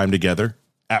spend time together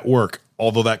at work,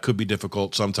 although that could be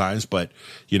difficult sometimes. But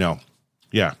yeah,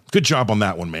 good job on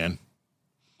that one, man.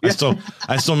 I still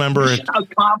remember it.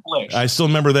 Accomplished. I still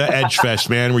remember that Edge Fest,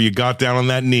 man, where you got down on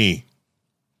that knee.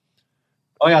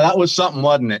 Oh yeah, that was something,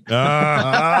 wasn't it?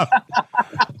 I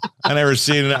never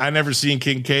seen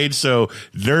Kincaid so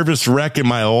nervous wreck in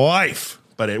my life,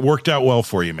 but it worked out well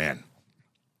for you, man.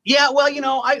 Yeah, well,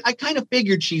 I kind of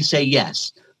figured she'd say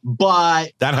yes,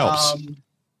 but that helps.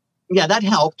 Yeah, that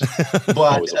helped.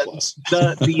 But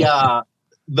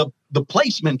the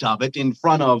placement of it in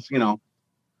front of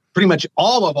pretty much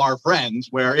all of our friends,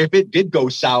 where if it did go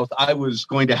south, I was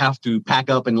going to have to pack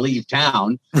up and leave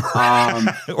town.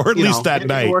 Or at least that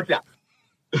night. It worked out.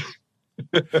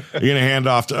 You're going to hand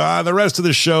off to the rest of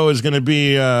the show is going to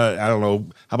be, I don't know.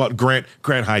 How about Grant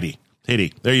Heidi?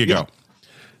 There you go.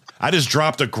 I just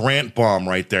dropped a Grant bomb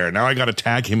right there. Now I got to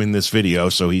tag him in this video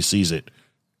so he sees it.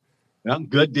 Well,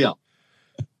 good deal.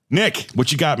 Nick,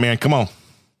 what you got, man? Come on.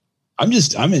 I'm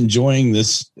enjoying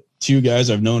this. 2 guys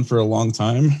I've known for a long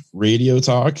time, radio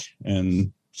talk,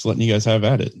 and just letting you guys have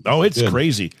at it. Oh, it's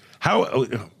crazy. How,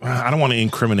 I don't want to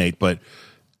incriminate, but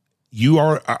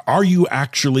are you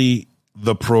actually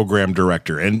the program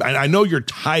director? And I know your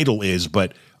title is,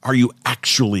 but are you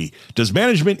actually, does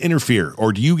management interfere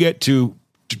or do you get to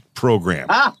program?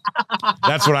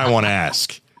 That's what I want to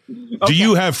ask. Do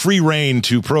you have free reign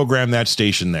to program that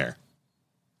station there?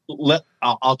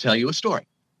 I'll tell you a story.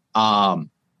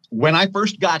 When I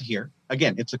first got here,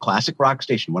 again, it's a classic rock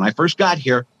station. When I first got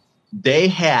here, they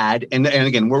had, and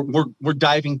again, we're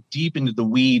diving deep into the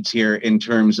weeds here in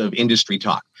terms of industry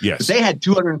talk. Yes. But they had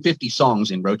 250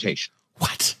 songs in rotation.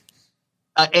 What?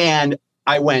 And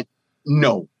I went,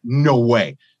 no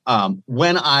way.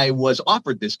 When I was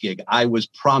offered this gig, I was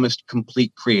promised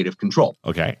complete creative control.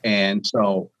 Okay. And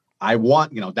so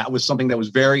that was something that was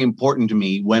very important to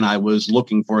me when I was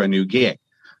looking for a new gig.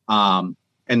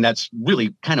 And that's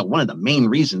really kind of one of the main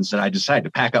reasons that I decided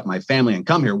to pack up my family and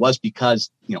come here, was because,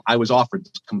 I was offered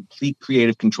complete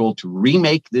creative control to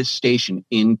remake this station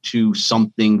into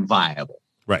something viable.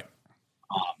 Right.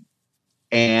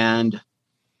 And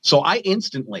so I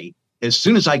instantly, as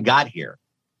soon as I got here,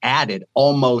 added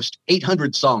almost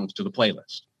 800 songs to the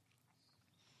playlist.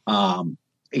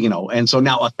 And so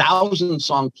now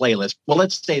 1,000-song playlist. Well,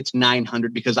 let's say it's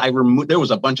 900, because there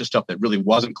was a bunch of stuff that really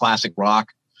wasn't classic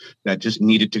rock that just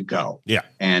needed to go. Yeah.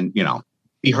 And,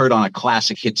 be heard on a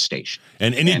classic hit station.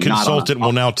 And any consultant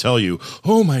will now tell you,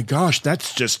 oh my gosh,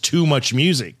 that's just too much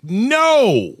music.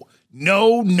 No.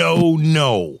 More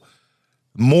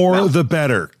the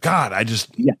better. God,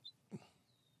 Yeah.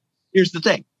 Here's the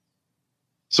thing.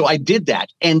 So I did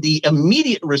that, and the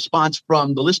immediate response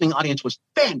from the listening audience was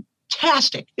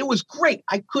fantastic. It was great.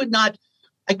 I could not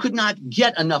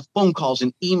get enough phone calls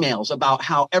and emails about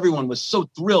how everyone was so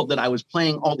thrilled that I was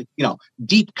playing all the,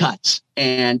 deep cuts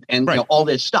and right. All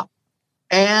this stuff.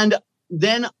 And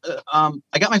then I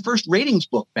got my first ratings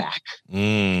book back.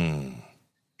 And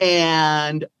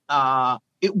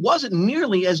it wasn't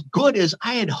nearly as good as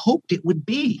I had hoped it would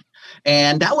be.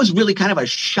 And that was really kind of a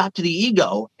shot to the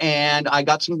ego. And I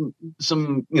got some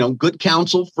good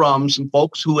counsel from some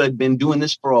folks who had been doing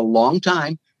this for a long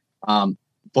time.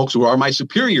 Folks who are my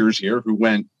superiors here, who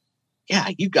went, yeah,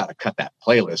 you got to cut that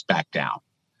playlist back down.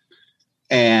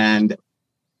 And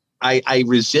I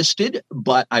resisted,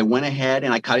 but I went ahead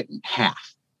and I cut it in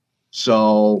half.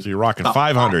 So you're rocking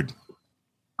 500.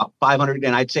 500,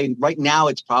 and I'd say right now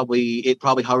it probably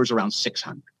hovers around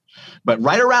 600. But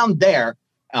right around there,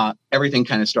 everything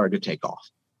kind of started to take off.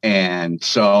 And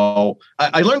so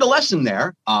I learned a lesson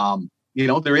there.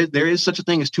 There is such a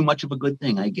thing as too much of a good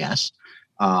thing, I guess.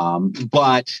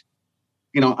 But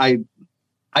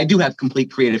I do have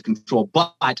complete creative control,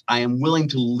 but I am willing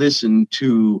to listen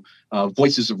to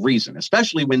voices of reason,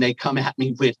 especially when they come at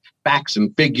me with facts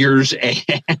and figures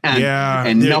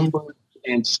and numbers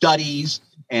and studies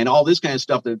and all this kind of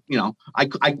stuff that,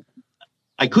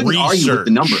 I couldn't argue with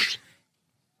the numbers.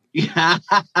 Yeah,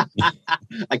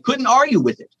 I couldn't argue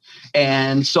with it.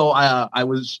 And so I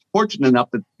was fortunate enough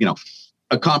that,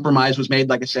 a compromise was made,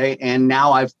 like I say, and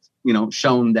now I've,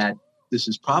 shown that this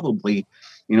is probably,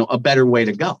 a better way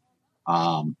to go.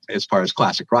 As far as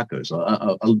classic rock goes,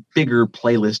 a bigger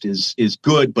playlist is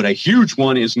good, but a huge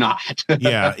one is not.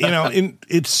 Yeah.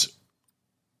 It's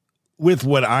with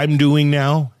what I'm doing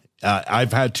now.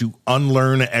 I've had to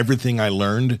unlearn everything I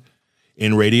learned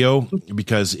in radio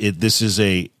because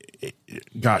I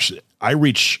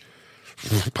reach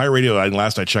Pirate Radio.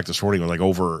 Last I checked this morning, was like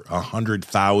over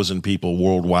 100,000 people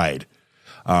worldwide.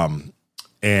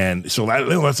 And so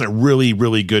that's a really,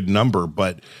 really good number,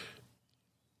 but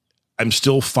I'm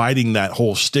still fighting that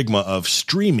whole stigma of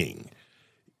streaming.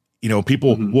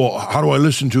 People, well, how do I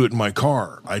listen to it in my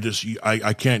car? I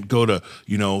can't go to,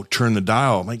 turn the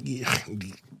dial. I'm like,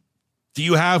 do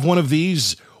you have one of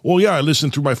these? Well, yeah, I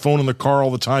listen through my phone in the car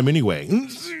all the time anyway.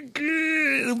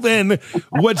 Then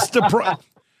what's the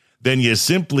Then you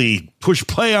simply push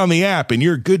play on the app and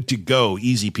you're good to go.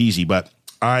 Easy peasy. But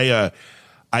I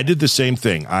did the same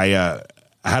thing. I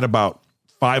had about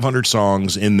 500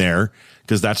 songs in there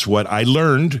because that's what I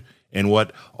learned and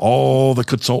what all the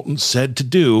consultants said to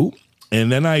do.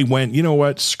 And then I went, you know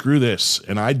what, screw this.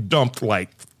 And I dumped like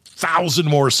 1,000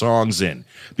 more songs in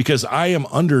because I am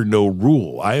under no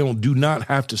rule. I do not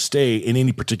have to stay in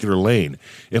any particular lane.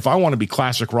 If I want to be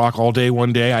classic rock all day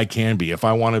one day, I can be. If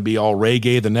I want to be all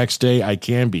reggae the next day, I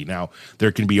can be. Now,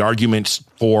 there can be arguments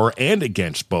for and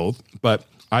against both, but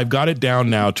I've got it down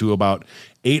now to about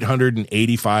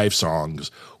 885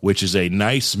 songs, which is a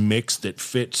nice mix that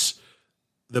fits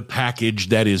the package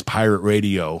that is pirate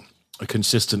radio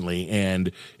consistently.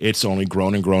 And it's only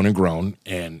grown and grown and grown.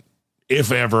 And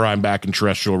if ever I'm back in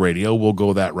terrestrial radio, we'll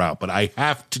go that route. But I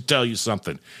have to tell you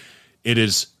something. It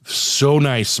is so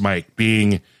nice, Mike,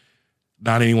 being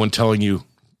not anyone telling you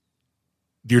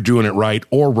you're doing it right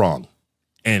or wrong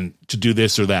and to do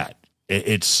this or that.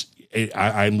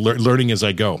 I'm learning as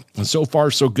I go. And so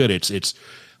far, so good. It's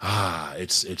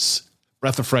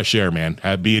breath of fresh air, man.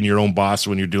 Being your own boss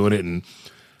when you're doing it. And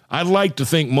I like to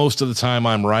think most of the time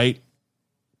I'm right.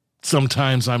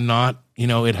 Sometimes I'm not,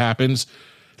 it happens.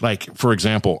 Like, for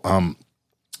example,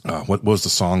 what was the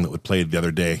song that would play the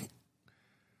other day?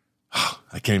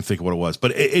 I can't even think of what it was,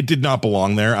 but it did not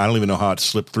belong there. I don't even know how it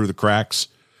slipped through the cracks,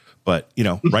 but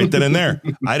right then and there,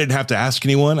 I didn't have to ask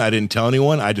anyone. I didn't tell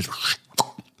anyone. I just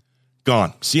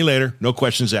gone. See you later. No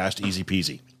questions asked. Easy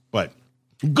peasy. But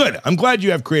good. I'm glad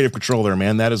you have creative control there,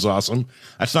 man. That is awesome.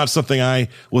 That's not something I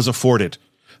was afforded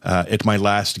at my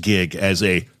last gig as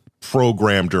a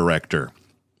program director.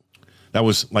 That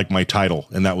was like my title,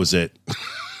 and that was it.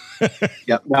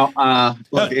 Yeah. Now,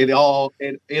 look, it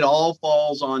all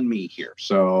falls on me here.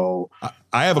 So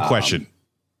I have a question.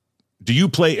 Do you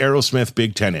play Aerosmith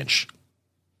Big 10-inch?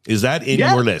 Is that in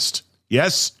your list?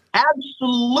 Yes.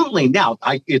 Absolutely. Now,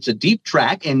 it's a deep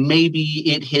track, and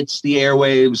maybe it hits the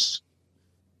airwaves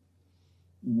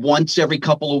once every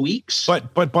couple of weeks.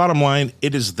 But bottom line,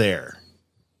 it is there.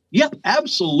 Yeah,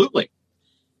 absolutely.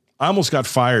 I almost got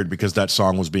fired because that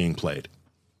song was being played.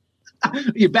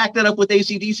 You back that up with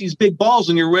AC/DC's Big Balls,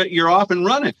 and you're off and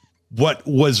running. What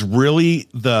was really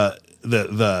the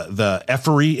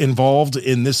effery involved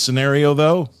in this scenario,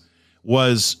 though,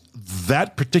 was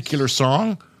that particular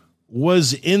song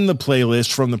was in the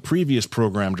playlist from the previous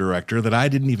program director that I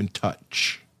didn't even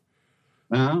touch.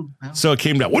 So it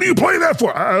came down. What are you playing that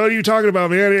for? What are you talking about,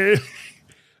 man?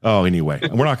 Oh, anyway,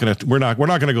 we're not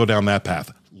gonna go down that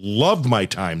path. Loved my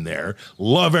time there.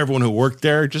 Love everyone who worked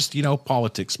there. Just,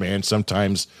 politics, man,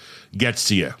 sometimes gets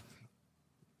to you.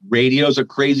 Radio's a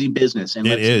crazy business, and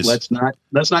let's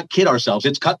not kid ourselves.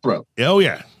 It's cutthroat. Oh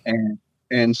yeah.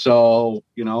 And so,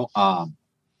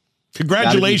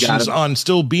 congratulations on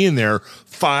still being there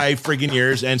 5 friggin'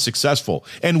 years and successful.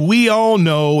 And we all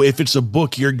know if it's a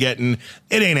book you're getting,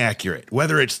 it ain't accurate.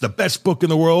 Whether it's the best book in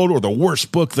the world or the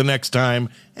worst book the next time,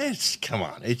 come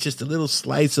on. It's just a little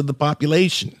slice of the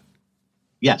population.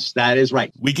 Yes, that is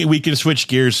right. We can switch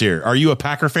gears here. Are you a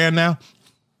Packer fan now?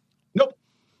 Nope.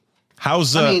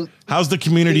 How's the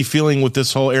community feeling with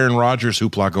this whole Aaron Rodgers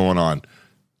hoopla going on?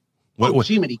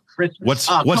 Jiminy Christmas. What's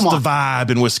the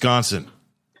vibe in Wisconsin?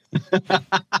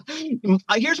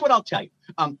 Here's what I'll tell you.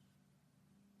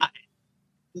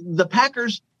 The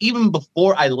Packers, even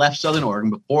before I left Southern Oregon,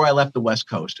 before I left the West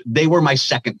Coast, they were my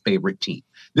second favorite team.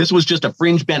 This was just a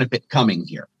fringe benefit coming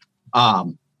here.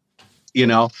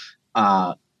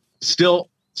 Still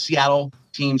Seattle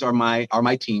teams are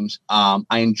my teams. I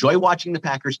enjoy watching the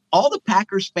Packers. All the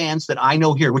Packers fans that I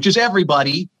know here, which is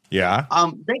everybody. Yeah.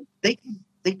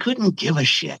 They couldn't give a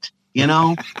shit.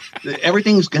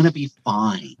 Everything's going to be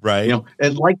fine. Right.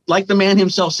 And like the man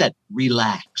himself said,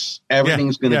 relax.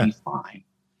 Everything's going to be fine.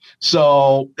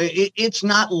 So it's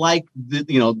not like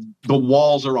the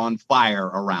walls are on fire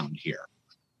around here.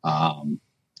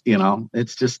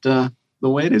 It's just the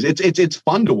way it is. It's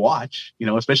fun to watch,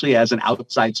 especially as an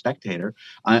outside spectator.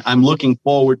 I'm looking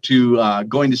forward to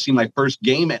going to see my first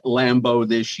game at Lambeau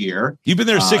this year. You've been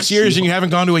there 6 years and you haven't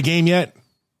gone to a game yet?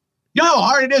 You know how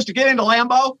hard it is to get into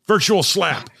Lambeau? Virtual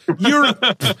slap.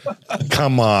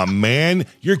 Come on, man.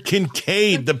 You're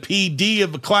Kincaid, the PD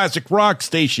of a classic rock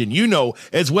station. You know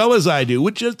as well as I do,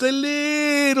 with just a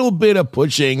little bit of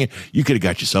pushing, you could have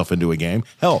got yourself into a game.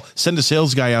 Hell, send a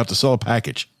sales guy out to sell a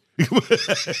package.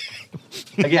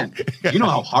 Again, you know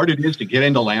how hard it is to get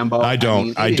into Lambeau? I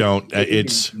don't.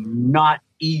 It's not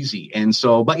easy. And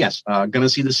so, but yes, going to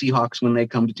see the Seahawks when they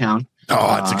come to town.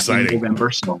 Oh, that's exciting. In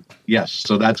November. So, yes.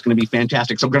 So that's going to be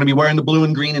fantastic. So I'm going to be wearing the blue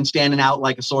and green and standing out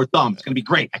like a sore thumb. It's going to be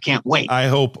great. I can't wait. I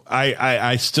hope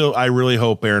I really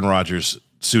hope Aaron Rodgers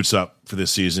suits up for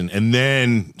this season and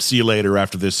then see you later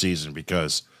after this season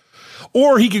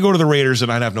or he could go to the Raiders and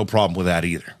I'd have no problem with that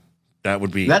either.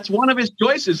 That's one of his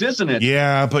choices, isn't it?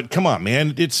 Yeah, but come on,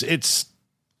 man.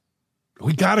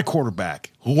 We got a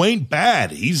quarterback who ain't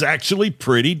bad. He's actually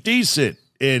pretty decent.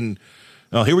 And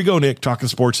here we go, Nick, talking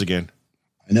sports again.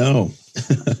 I know.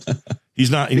 He's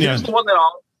not. Here's the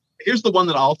one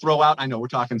that I'll throw out. I know we're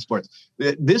talking sports.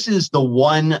 This is the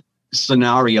one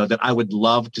scenario that I would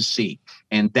love to see,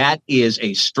 and that is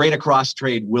a straight across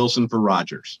trade Wilson for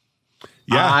Rodgers.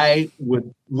 Yeah,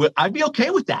 I'd be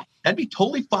okay with that. That'd be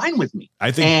totally fine with me.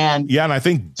 I think, and I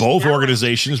think both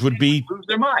organizations would lose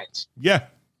their minds. Yeah.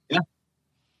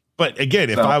 But again,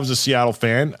 if I was a Seattle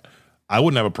fan, I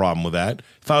wouldn't have a problem with that.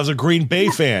 If I was a Green Bay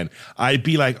fan, I'd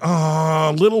be like,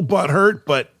 a little butthurt,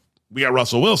 but we got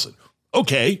Russell Wilson.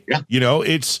 Okay. Yeah.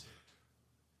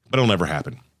 But it'll never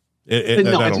happen. It's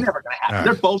never going to happen.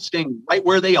 They're both staying right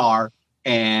where they are,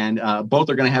 and both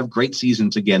are going to have great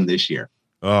seasons again this year.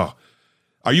 Oh,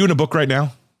 are you in a book right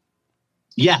now?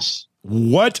 Yes.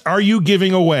 What are you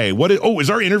giving away? Is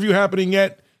our interview happening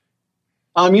yet?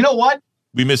 You know what?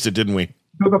 We missed it, didn't we?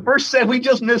 So we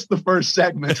just missed the first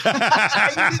segment.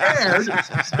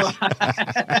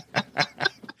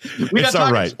 We got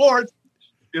talking sports,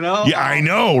 Yeah, I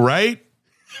know, right?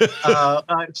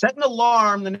 Set an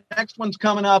alarm. The next one's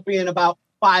coming up in about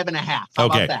 5.5. How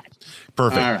about that?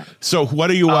 Perfect. All right. So what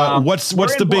are you? What's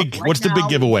the big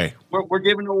giveaway? We're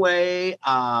giving away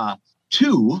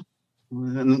 2.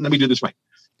 Let me do this right.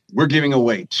 We're giving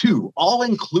away 2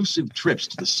 all-inclusive trips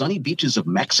to the sunny beaches of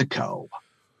Mexico.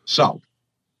 So,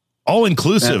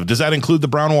 all-inclusive. Does that include the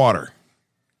brown water?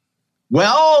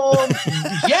 Well,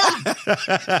 yeah,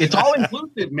 it's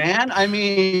all-inclusive, man. I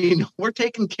mean, we're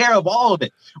taking care of all of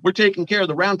it. We're taking care of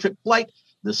the round-trip flight,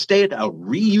 the stay at a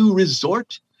Riu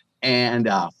resort, and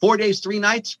 4 days, 3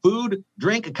 nights, food,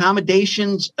 drink,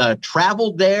 accommodations,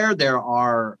 travel there.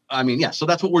 So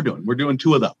that's what we're doing. We're doing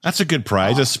 2 of those. That's a good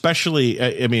prize, especially,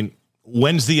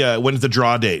 when's the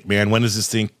draw date, man? When is this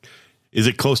thing? Is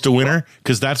it close to winter?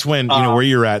 Because that's when, where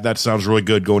you're at, that sounds really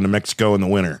good going to Mexico in the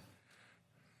winter.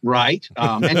 Right.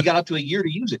 And you got up to a year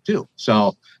to use it too.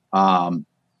 So, but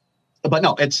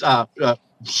no, it's, I'm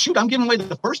giving away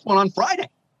the first one on Friday.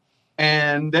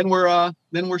 And then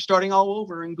we're starting all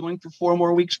over and going for 4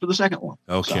 more weeks for the second one.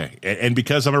 Okay. So. And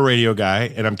because I'm a radio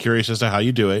guy and I'm curious as to how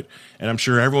you do it, and I'm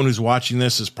sure everyone who's watching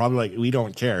this is probably like, we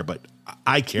don't care, but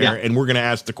I care. And we're going to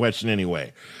ask the question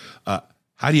anyway.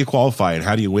 How do you qualify and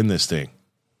how do you win this thing?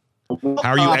 How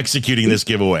are you executing this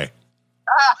giveaway?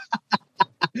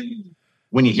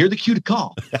 When you hear the cue to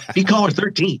call, be caller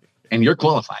 13 and you're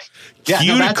qualified.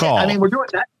 Cue to call. I mean, we're doing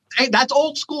that. Hey, that's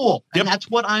old school. And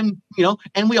that's what I'm,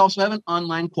 and we also have an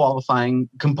online qualifying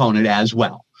component as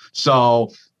well.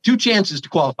 So 2 chances to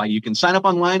qualify. You can sign up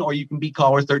online or you can be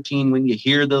caller 13 when you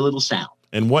hear the little sound.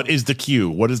 And what is the cue?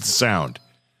 What is the sound?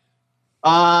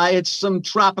 It's some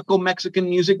tropical Mexican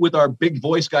music with our big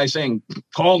voice guy saying,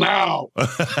 call now.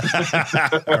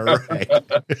 All right.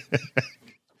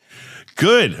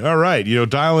 Good. All right.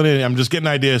 Dialing in. I'm just getting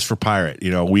ideas for Pirate.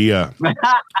 We,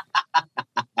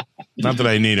 not that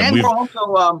I need them. And we're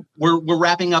also, we're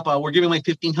wrapping up, we're giving away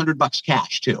 $1,500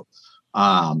 cash too.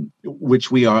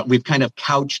 Which we've kind of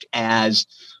couched as,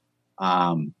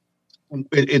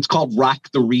 it's called Rock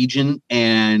the Region,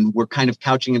 and we're kind of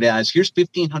couching it as here's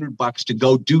 $1,500 to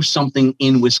go do something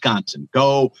in Wisconsin.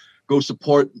 Go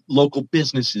support local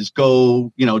businesses.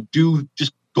 Go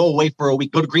away for a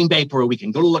week. Go to Green Bay for a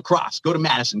weekend. Go to La Crosse. Go to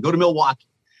Madison. Go to Milwaukee.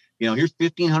 Here's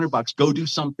 $1,500. Go do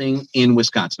something in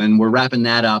Wisconsin, and we're wrapping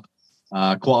that up.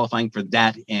 Qualifying for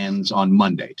that ends on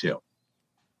Monday too.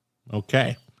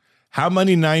 Okay, how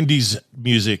many '90s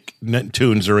music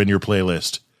tunes are in your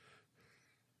playlist?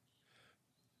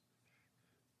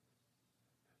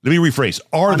 Let me rephrase.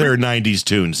 Are there 90s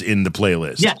tunes in the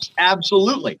playlist? Yes,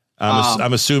 absolutely.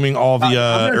 I'm assuming all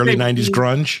the early 90s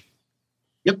grunge.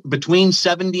 Yep, between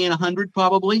 70 and 100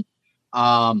 probably.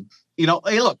 Hey,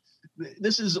 look,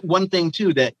 this is one thing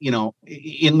too that,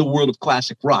 in the world of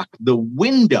classic rock, the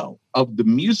window of the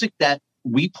music that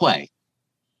we play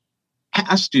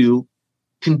has to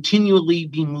continually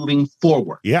be moving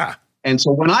forward. Yeah. And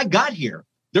so when I got here,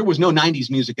 there was no 90s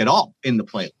music at all in the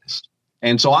playlist.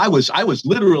 And so I was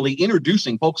literally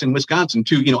introducing folks in Wisconsin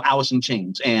to, Alice in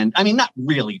Chains. And I mean, not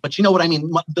really, but you know what I mean?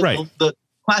 The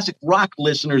classic rock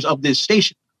listeners of this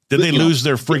station. Did they lose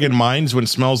their friggin' minds when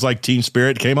Smells Like Teen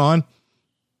Spirit came on?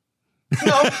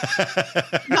 No,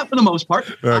 not for the most part.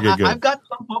 Okay, good. I've got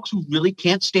some folks who really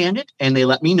can't stand it and they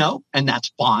let me know, and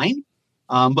that's fine.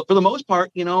 But for the most part,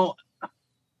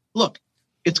 look,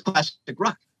 it's classic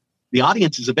rock. The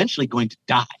audience is eventually going to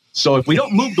die. So if we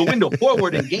don't move the window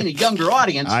forward and gain a younger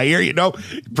audience, I hear you. No,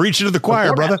 preaching to the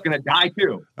choir, brother. Going to die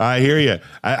too. I hear you.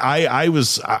 I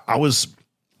was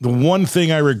the one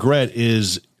thing I regret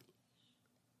is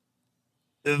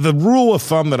the rule of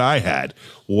thumb that I had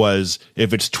was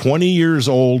if it's 20 years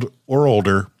old or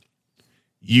older,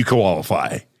 you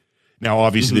qualify. Now,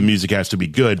 obviously the music has to be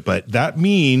good, but that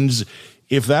means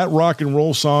if that rock and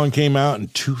roll song came out in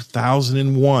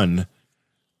 2001,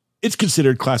 it's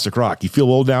considered classic rock. You feel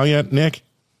old now yet, Nick?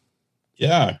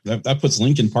 Yeah, that puts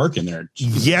Linkin Park in there.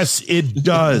 Yes, it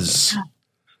does.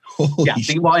 Yeah,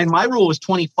 see, well, and my rule is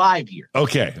 25 years.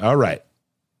 Okay, all right.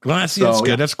 Well, that's good.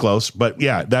 Yeah. That's close. But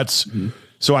yeah, that's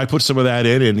so I put some of that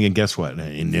in, and guess what?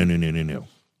 No.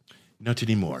 Not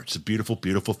anymore. It's a beautiful,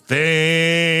 beautiful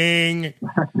thing.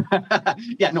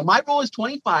 Yeah, no, my rule is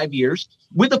 25 years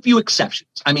with a few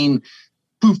exceptions. I mean,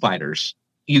 Foo Fighters,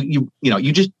 you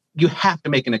have to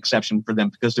make an exception for them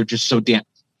because they're just so damn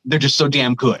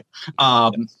good.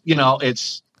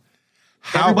 It's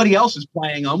Everybody else is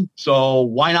playing them, so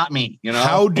why not me? You know,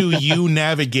 how do you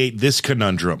navigate this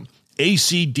conundrum?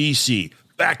 AC/DC,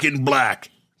 Back in Black,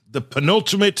 the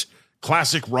penultimate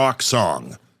classic rock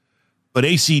song, but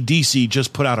AC/DC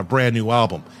just put out a brand new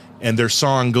album, and their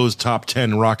song goes top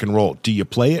 10 rock and roll. Do you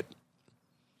play it?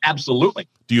 Absolutely.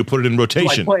 Do you put it in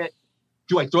rotation?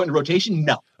 Do I throw it in rotation?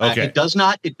 No. Okay. It does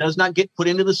not get put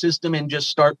into the system and just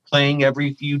start playing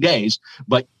every few days.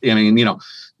 But I mean,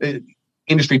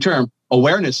 industry term,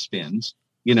 awareness spins.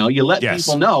 You let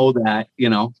people know that,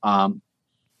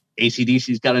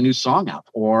 AC/DC's got a new song out,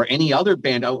 or any other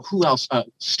band. Who else?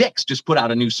 Styx just put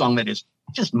out a new song that is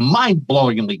just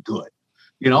mind-blowingly good.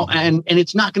 And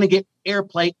it's not going to get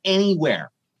airplay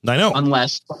anywhere. I know.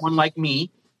 Unless someone like me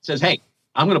says, hey,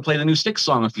 I'm going to play the new Styx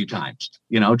song a few times,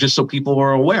 just so people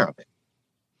are aware of it.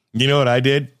 You know what I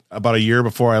did about a year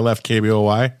before I left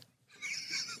KBOY?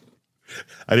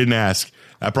 I didn't ask.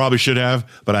 I probably should have,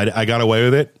 but I got away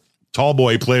with it.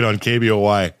 Tallboy played on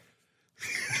KBOY.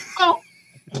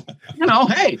 Well,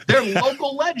 hey, they're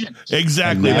local legends.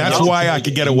 Exactly. That's why I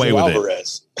could get away with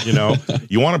it.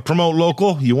 You want to promote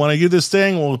local? You want to do this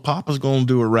thing? Well, Papa's going to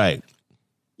do it right.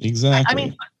 Exactly. I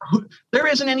mean, there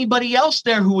isn't anybody else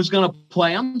there who was going to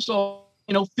play them. So,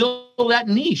 fill that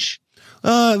niche.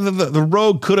 The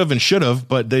Rogue could have and should have,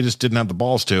 but they just didn't have the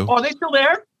balls to. Oh, are they still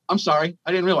there? I'm sorry.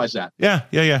 I didn't realize that. Yeah.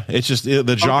 It's just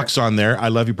the Jock's on there. I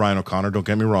love you, Brian O'Connor. Don't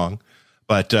get me wrong.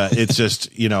 But it's just,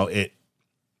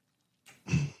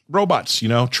 robots,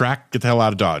 track, get the hell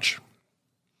out of Dodge.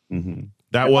 Mm-hmm.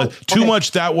 That was too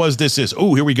much. That was, this is.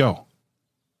 Oh, here we go.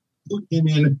 Came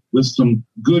in with some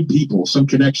good people, some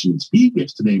connections. He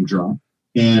gets to name drop.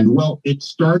 And, well, it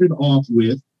started off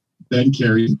with Ben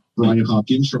Carey, Brian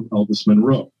Hopkins from Elvis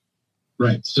Monroe.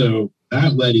 Right. So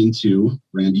that led into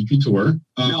Randy Couture.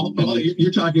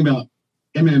 You're talking about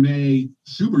MMA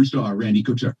superstar Randy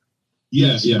Couture.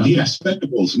 Yes. Yeah. The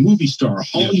Expendables, movie star,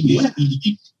 Hollywood.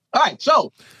 Yeah. All right.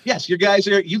 So, yes, you guys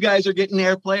are getting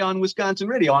airplay on Wisconsin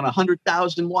radio on a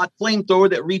 100,000-watt flamethrower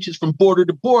that reaches from border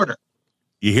to border.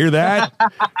 You hear that?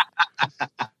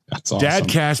 That's awesome.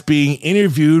 Dadcast being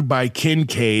interviewed by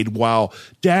Kincaid while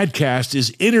Dadcast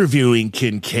is interviewing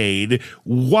Kincaid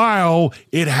while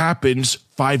it happens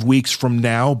 5 weeks from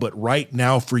now, but right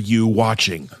now for you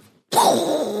watching.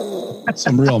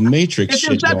 Some real Matrix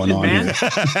shit going on man.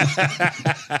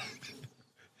 here.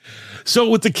 So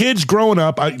with the kids growing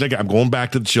up, I'm going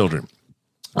back to the children.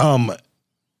 And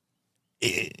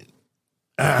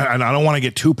I don't want to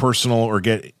get too personal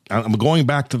I'm going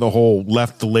back to the whole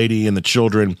left the lady and the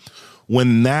children.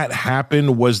 When that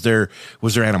happened, was there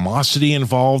animosity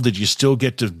involved? Did you still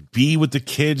get to be with the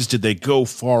kids? Did they go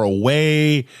far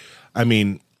away? I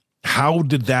mean, how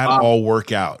did that all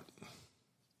work out?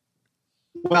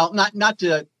 Well, not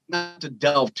to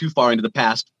delve too far into the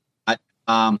past.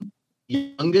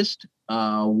 Youngest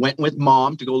went with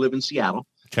mom to go live in Seattle.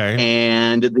 Okay.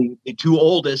 And the two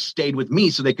oldest stayed with me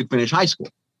so they could finish high school.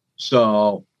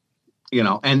 So,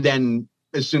 and then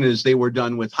as soon as they were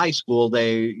done with high school,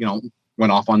 they,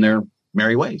 went off on their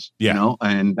merry ways,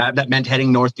 and that meant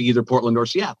heading north to either Portland or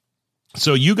Seattle.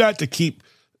 So you got to keep,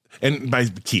 and by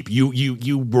keep,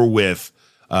 you were with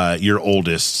your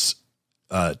oldest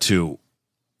two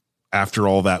after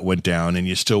all that went down, and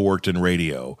you still worked in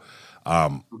radio.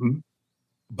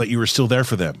 But you were still there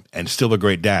for them and still a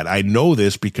great dad. I know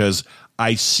this because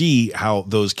I see how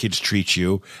those kids treat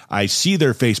you. I see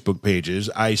their Facebook pages.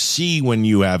 I see when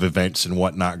you have events and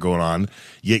whatnot going on.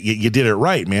 You did it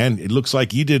right, man. It looks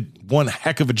like you did one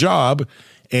heck of a job,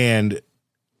 and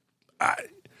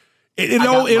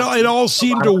it all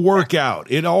seemed to work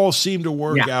out. It all seemed to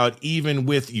work out, even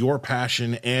with your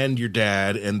passion and your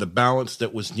dad and the balance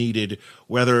that was needed,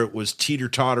 whether it was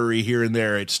teeter-tottery here and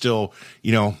there. It's still,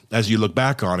 as you look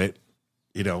back on it,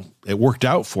 it worked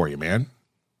out for you, man.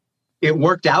 It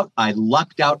worked out. I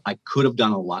lucked out. I could have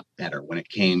done a lot better when it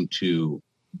came to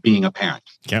being a parent.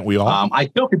 Can't we all? I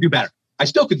still could do better.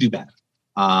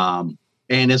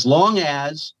 And as long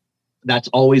as that's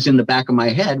always in the back of my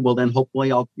head, well, then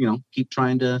hopefully I'll, keep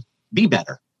trying to be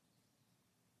better.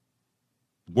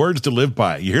 Words to live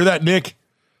by. You hear that, Nick?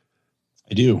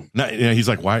 I do. No, he's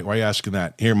like, why are you asking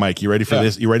that? Here, Mike, you ready for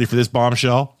this? You ready for this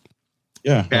bombshell?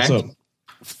 Yeah. Okay. What's up?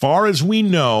 Far as we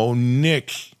know,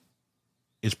 Nick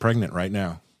is pregnant right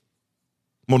now.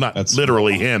 Well, that's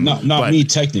literally him. Not me,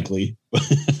 technically.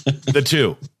 The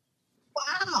two.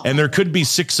 Wow. And there could be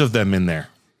 6 of them in there.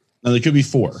 No, there could be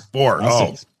 4. 4.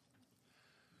 Oh.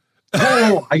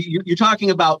 You're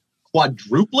talking about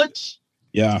quadruplets?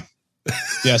 Yeah.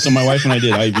 Yeah. So my wife and I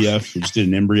did IVF. We just did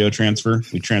an embryo transfer.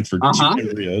 We transferred 2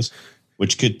 embryos,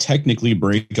 which could technically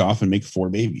break off and make 4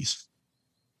 babies.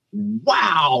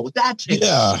 wow, that's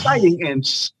Yeah. exciting and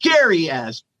scary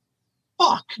as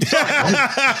fuck.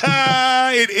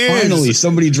 It is. Finally,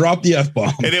 somebody dropped the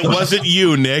F-bomb. And it wasn't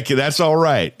you, Nick. That's all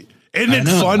right. Isn't it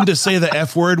fun to say the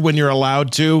F word when you're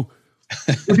allowed to?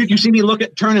 Did you see me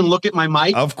turn and look at my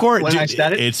mic? Of course. When I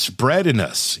said it? It's bred in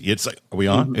us. It's like, are we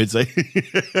on? It's like,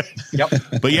 Yep.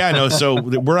 but yeah, no. So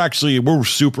we're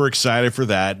super excited for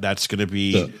that. That's going to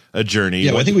be a journey.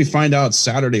 Yeah, I think we find out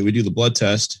Saturday. We do the blood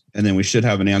test, and then we should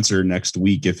have an answer next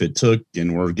week if it took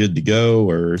and we're good to go,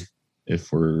 or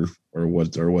if we're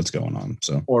what's going on.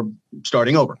 So or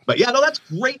starting over. But yeah, no, that's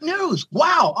great news.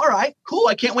 Wow. All right. Cool.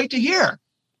 I can't wait to hear.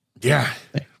 Yeah.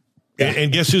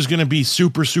 And guess who's going to be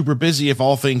super, super busy if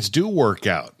all things do work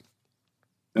out?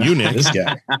 You, Nick. this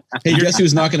guy. Hey, guess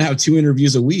who's not going to have 2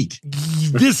 interviews a week?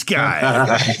 This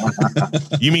guy.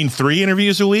 You mean 3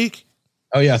 interviews a week?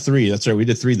 Oh yeah, 3. That's right. We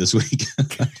did 3 this week.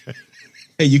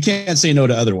 Hey, you can't say no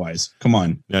to otherwise. Come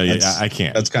on. No, yeah, I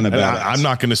can't. That's kind of bad. I'm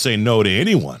not going to say no to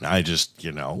anyone. I just,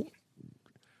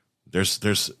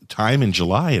 there's time in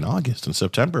July and August and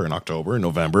September and October and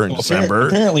November and December.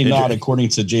 Apparently not, according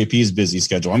to JP's busy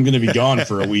schedule. I'm going to be gone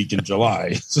for a week in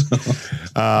July. So.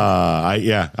 I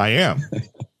am.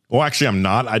 Well, actually, I'm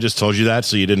not. I just told you that,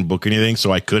 so you didn't book anything,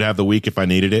 so I could have the week if I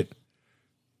needed it.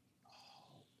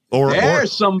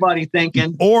 There's somebody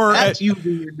thinking. Or that's you,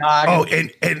 your noggin. Oh,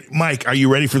 and Mike, are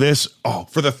you ready for this? Oh,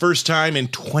 for the first time in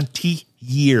 20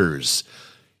 years,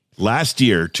 last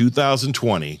year,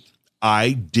 2020.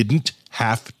 I didn't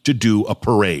have to do a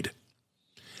parade.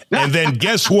 And then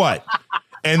guess what?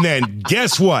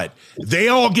 They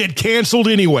all get canceled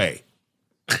anyway.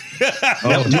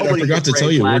 Oh, dude, I forgot to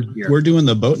tell you, we're doing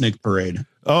the Boatnik parade.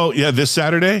 Oh, yeah, this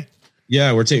Saturday?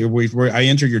 Yeah, I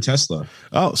entered your Tesla.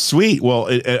 Oh, sweet. Well,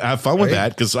 have fun with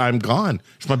that because I'm gone.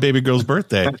 It's my baby girl's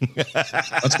birthday.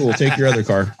 That's cool. Take your other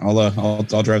car. I'll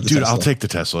drive the Tesla. Dude, I'll take the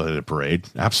Tesla at a parade.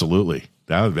 Absolutely.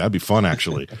 That'd be fun,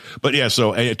 actually. But yeah,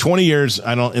 so 20 years,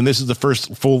 and this is the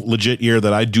first full legit year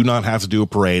that I do not have to do a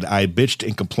parade. I bitched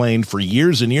and complained for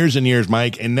years and years and years,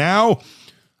 Mike, and now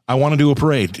I want to do a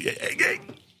parade.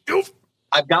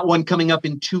 I've got one coming up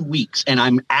in 2 weeks, and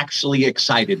I'm actually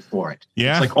excited for it.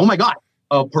 Yeah. It's like, oh my God,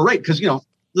 a parade. Because,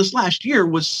 this last year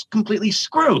was completely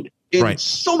screwed in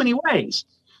so many ways.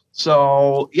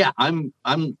 So yeah, I'm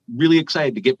really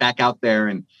excited to get back out there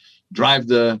and drive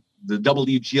the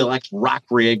WGLX rock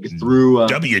rig through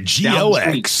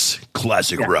WGLX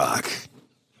classic rock.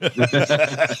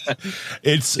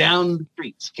 It's down the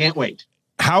streets. Can't wait.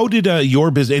 How did your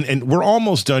business, and we're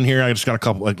almost done here. I just got a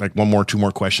couple, like 2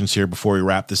 more questions here before we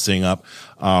wrap this thing up.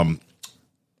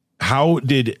 How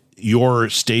did your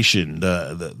station,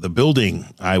 the building,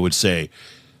 I would say,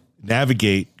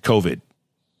 navigate COVID?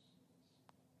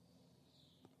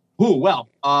 Well,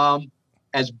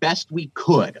 as best we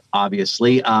could,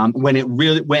 obviously,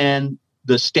 when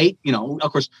the state,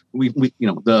 of course, we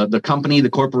the company, the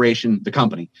corporation, the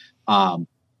company,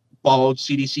 followed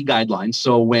CDC guidelines.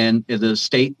 So when the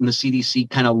state and the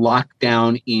CDC kind of locked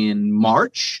down in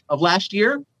March of last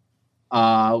year,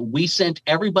 we sent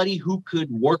everybody who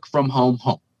could work from home.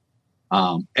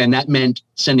 And that meant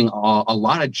sending a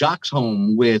lot of jocks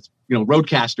home with,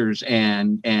 roadcasters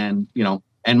and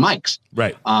mics.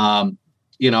 Right. And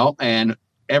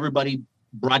everybody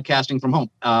broadcasting from home.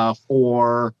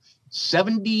 For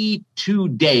 72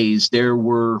 days, there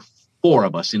were 4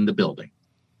 of us in the building.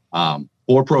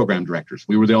 4 program directors.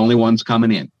 We were the only ones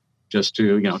coming in just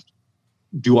to,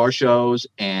 do our shows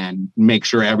and make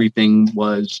sure everything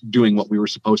was doing what we were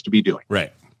supposed to be doing.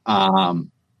 Right.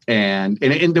 And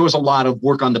there was a lot of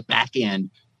work on the back end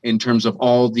in terms of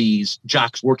all these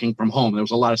jocks working from home. There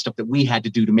was a lot of stuff that we had to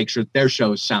do to make sure that their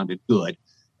shows sounded good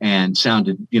and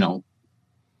sounded,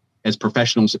 as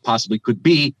professional as it possibly could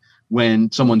be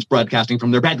when someone's broadcasting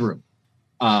from their bedroom.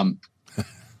 And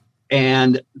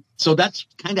so that's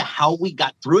kind of how we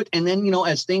got through it. And then,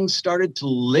 as things started to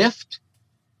lift,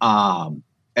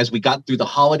 as we got through the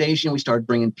holidays, we started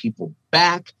bringing people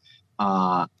back.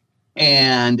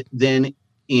 And then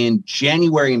in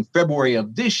January and February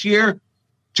of this year,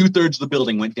 2/3 of the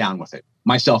building went down with it,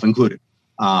 myself included.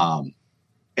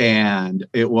 And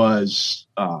it was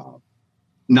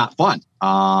not fun.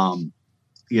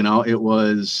 It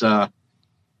was that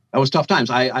was tough times.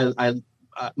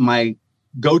 My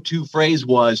go-to phrase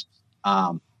was,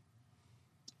 what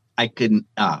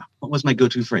was my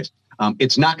go-to phrase?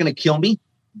 It's not going to kill me,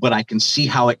 but I can see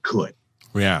how it could.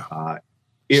 Yeah.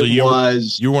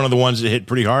 You're one of the ones that hit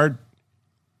pretty hard.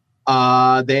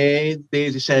 They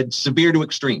said severe to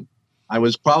extreme. I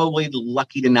was probably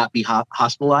lucky to not be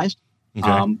hospitalized.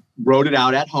 Okay. Wrote it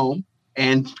out at home.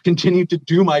 and continue to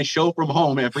do my show from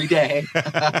home every day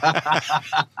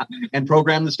and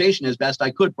program the station as best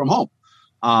I could from home.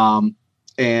 But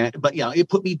it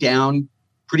put me down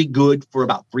pretty good for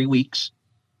about 3 weeks.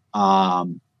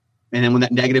 And then when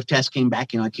that negative test came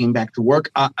back, I came back to work.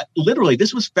 Literally,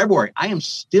 this was February. I am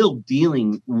still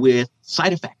dealing with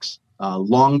side effects,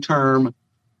 long-term,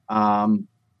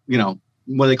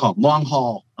 what do they call them? Long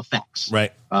haul effects,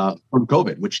 right? From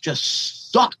COVID, which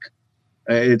just suck.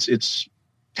 It's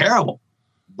terrible,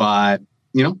 but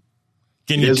it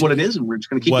is what it is, and we're just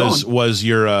going to keep going. Was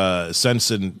your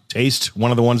sense and taste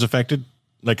one of the ones affected?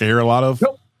 Like I hear a lot of?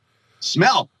 Nope.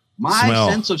 Smell. My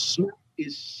sense of smell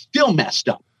is still messed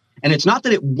up, and it's not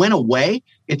that it went away;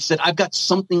 it's that I've got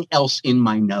something else in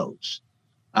my nose.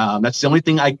 That's the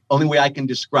only way I can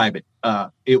describe it.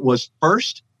 It was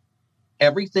first,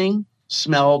 everything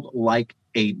smelled like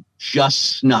a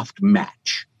just snuffed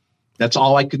match. That's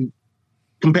all I could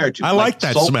compare it to. I like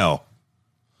that smell.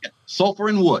 Sulfur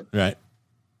and wood. Right.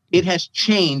 It has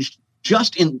changed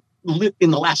just in the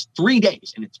last 3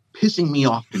 days, and it's pissing me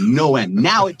off to no end.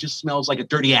 Now it just smells like a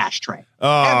dirty ashtray.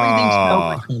 Everything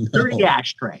smells like a dirty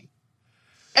ashtray.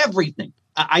 Everything.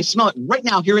 I smell it right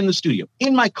now here in the studio,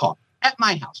 in my car, at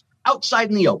my house, outside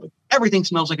in the open. Everything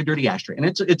smells like a dirty ashtray. And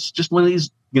it's just one of these,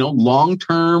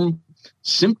 long-term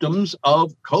symptoms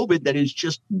of COVID that is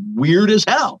just weird as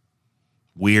hell.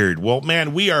 Weird. Well,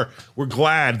 man, we're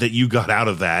glad that you got out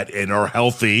of that and are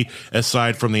healthy,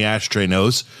 aside from the ashtray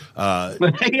nose. Yeah,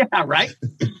 right.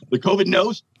 The COVID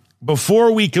nose.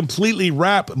 Before we completely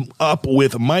wrap up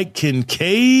with Mike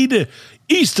Kincaid,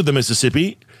 east of the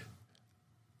Mississippi,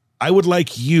 I would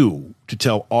like you to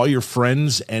tell all your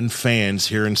friends and fans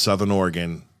here in Southern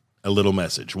Oregon a little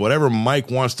message. Whatever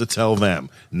Mike wants to tell them.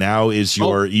 Now is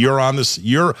you're on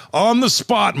the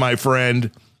spot, my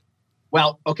friend.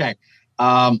 Well, okay.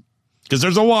 Because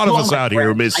there's a lot of us out here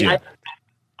who miss you.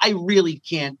 I really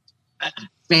can't.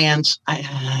 Fans.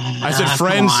 I said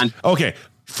friends. Okay.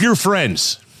 Your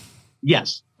friends.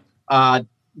 Yes. To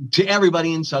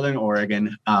everybody in Southern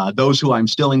Oregon, those who I'm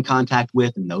still in contact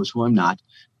with and those who I'm not,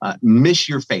 miss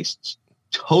your faces.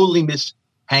 Totally miss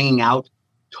hanging out.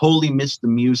 Totally miss the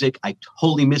music. I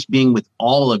totally miss being with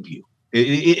all of you.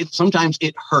 Sometimes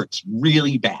it hurts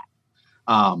really bad.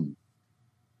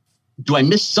 Do I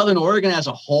miss Southern Oregon as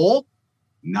a whole?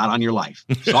 Not on your life.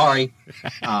 Sorry.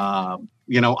 I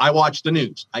watch the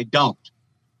news. I don't.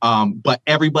 But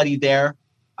everybody there,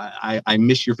 I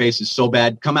miss your faces so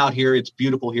bad. Come out here. It's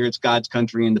beautiful here. It's God's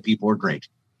country and the people are great.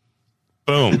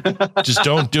 Boom. Just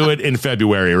don't do it in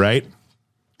February, right?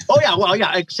 Oh, yeah. Well,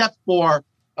 yeah, except for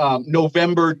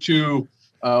November to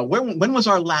when was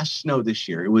our last snow this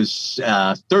year? It was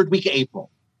third week of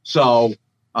April. So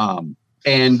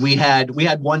and we had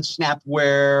one snap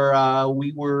where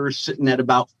we were sitting at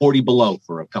about 40 below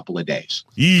for a couple of days.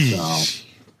 So,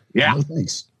 yeah. Oh,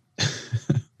 thanks.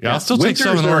 Yeah, I'll still take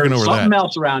Southern Oregon over that. Something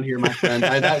else around here, my friend.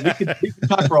 We could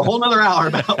talk for a whole nother hour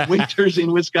about winters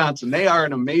in Wisconsin. They are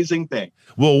an amazing thing.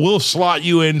 Well, we'll slot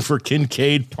you in for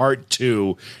Kincaid Part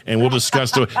 2, and we'll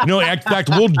discuss in fact,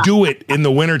 we'll do it in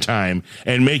the wintertime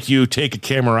and make you take a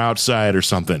camera outside or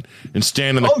something and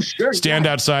stand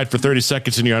outside for 30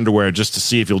 seconds in your underwear just to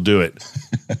see if you'll do it.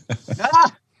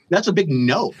 That's a big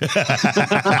no.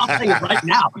 I'll tell you right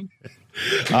now.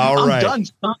 All right.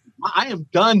 I am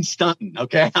done stunting,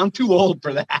 okay? I'm too old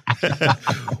for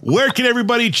that. Where can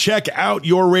everybody check out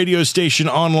your radio station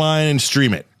online and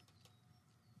stream it?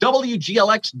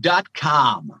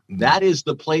 WGLX.com. That is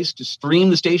the place to stream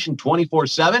the station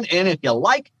 24/7. And if you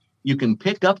like, you can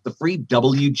pick up the free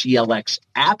WGLX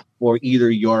app for either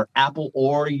your Apple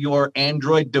or your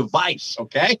Android device,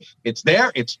 okay? It's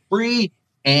there, it's free,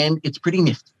 and it's pretty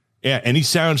nifty. Yeah, and he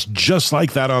sounds just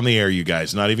like that on the air, you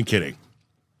guys. Not even kidding.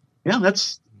 Yeah,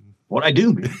 that's what I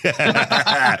do, man.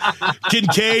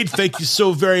 Kincaid, thank you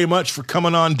so very much for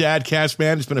coming on Dadcast,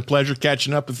 man. It's been a pleasure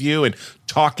catching up with you and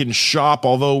talking shop,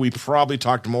 although we probably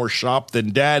talked more shop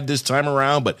than Dad this time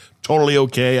around, but totally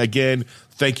okay. Again,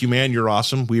 thank you, man. You're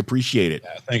awesome. We appreciate it.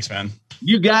 Yeah, thanks, man.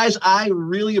 You guys, I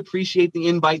really appreciate the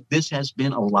invite. This has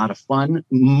been a lot of fun.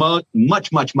 Much,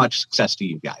 much, much success to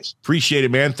you guys. Appreciate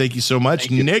it, man. Thank you so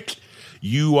much. Nick,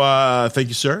 thank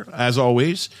you, sir, as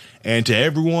always. And to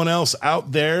everyone else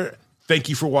out there, thank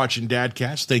you for watching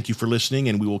Dadcast. Thank you for listening,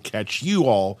 and we will catch you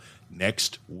all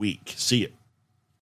next week. See you.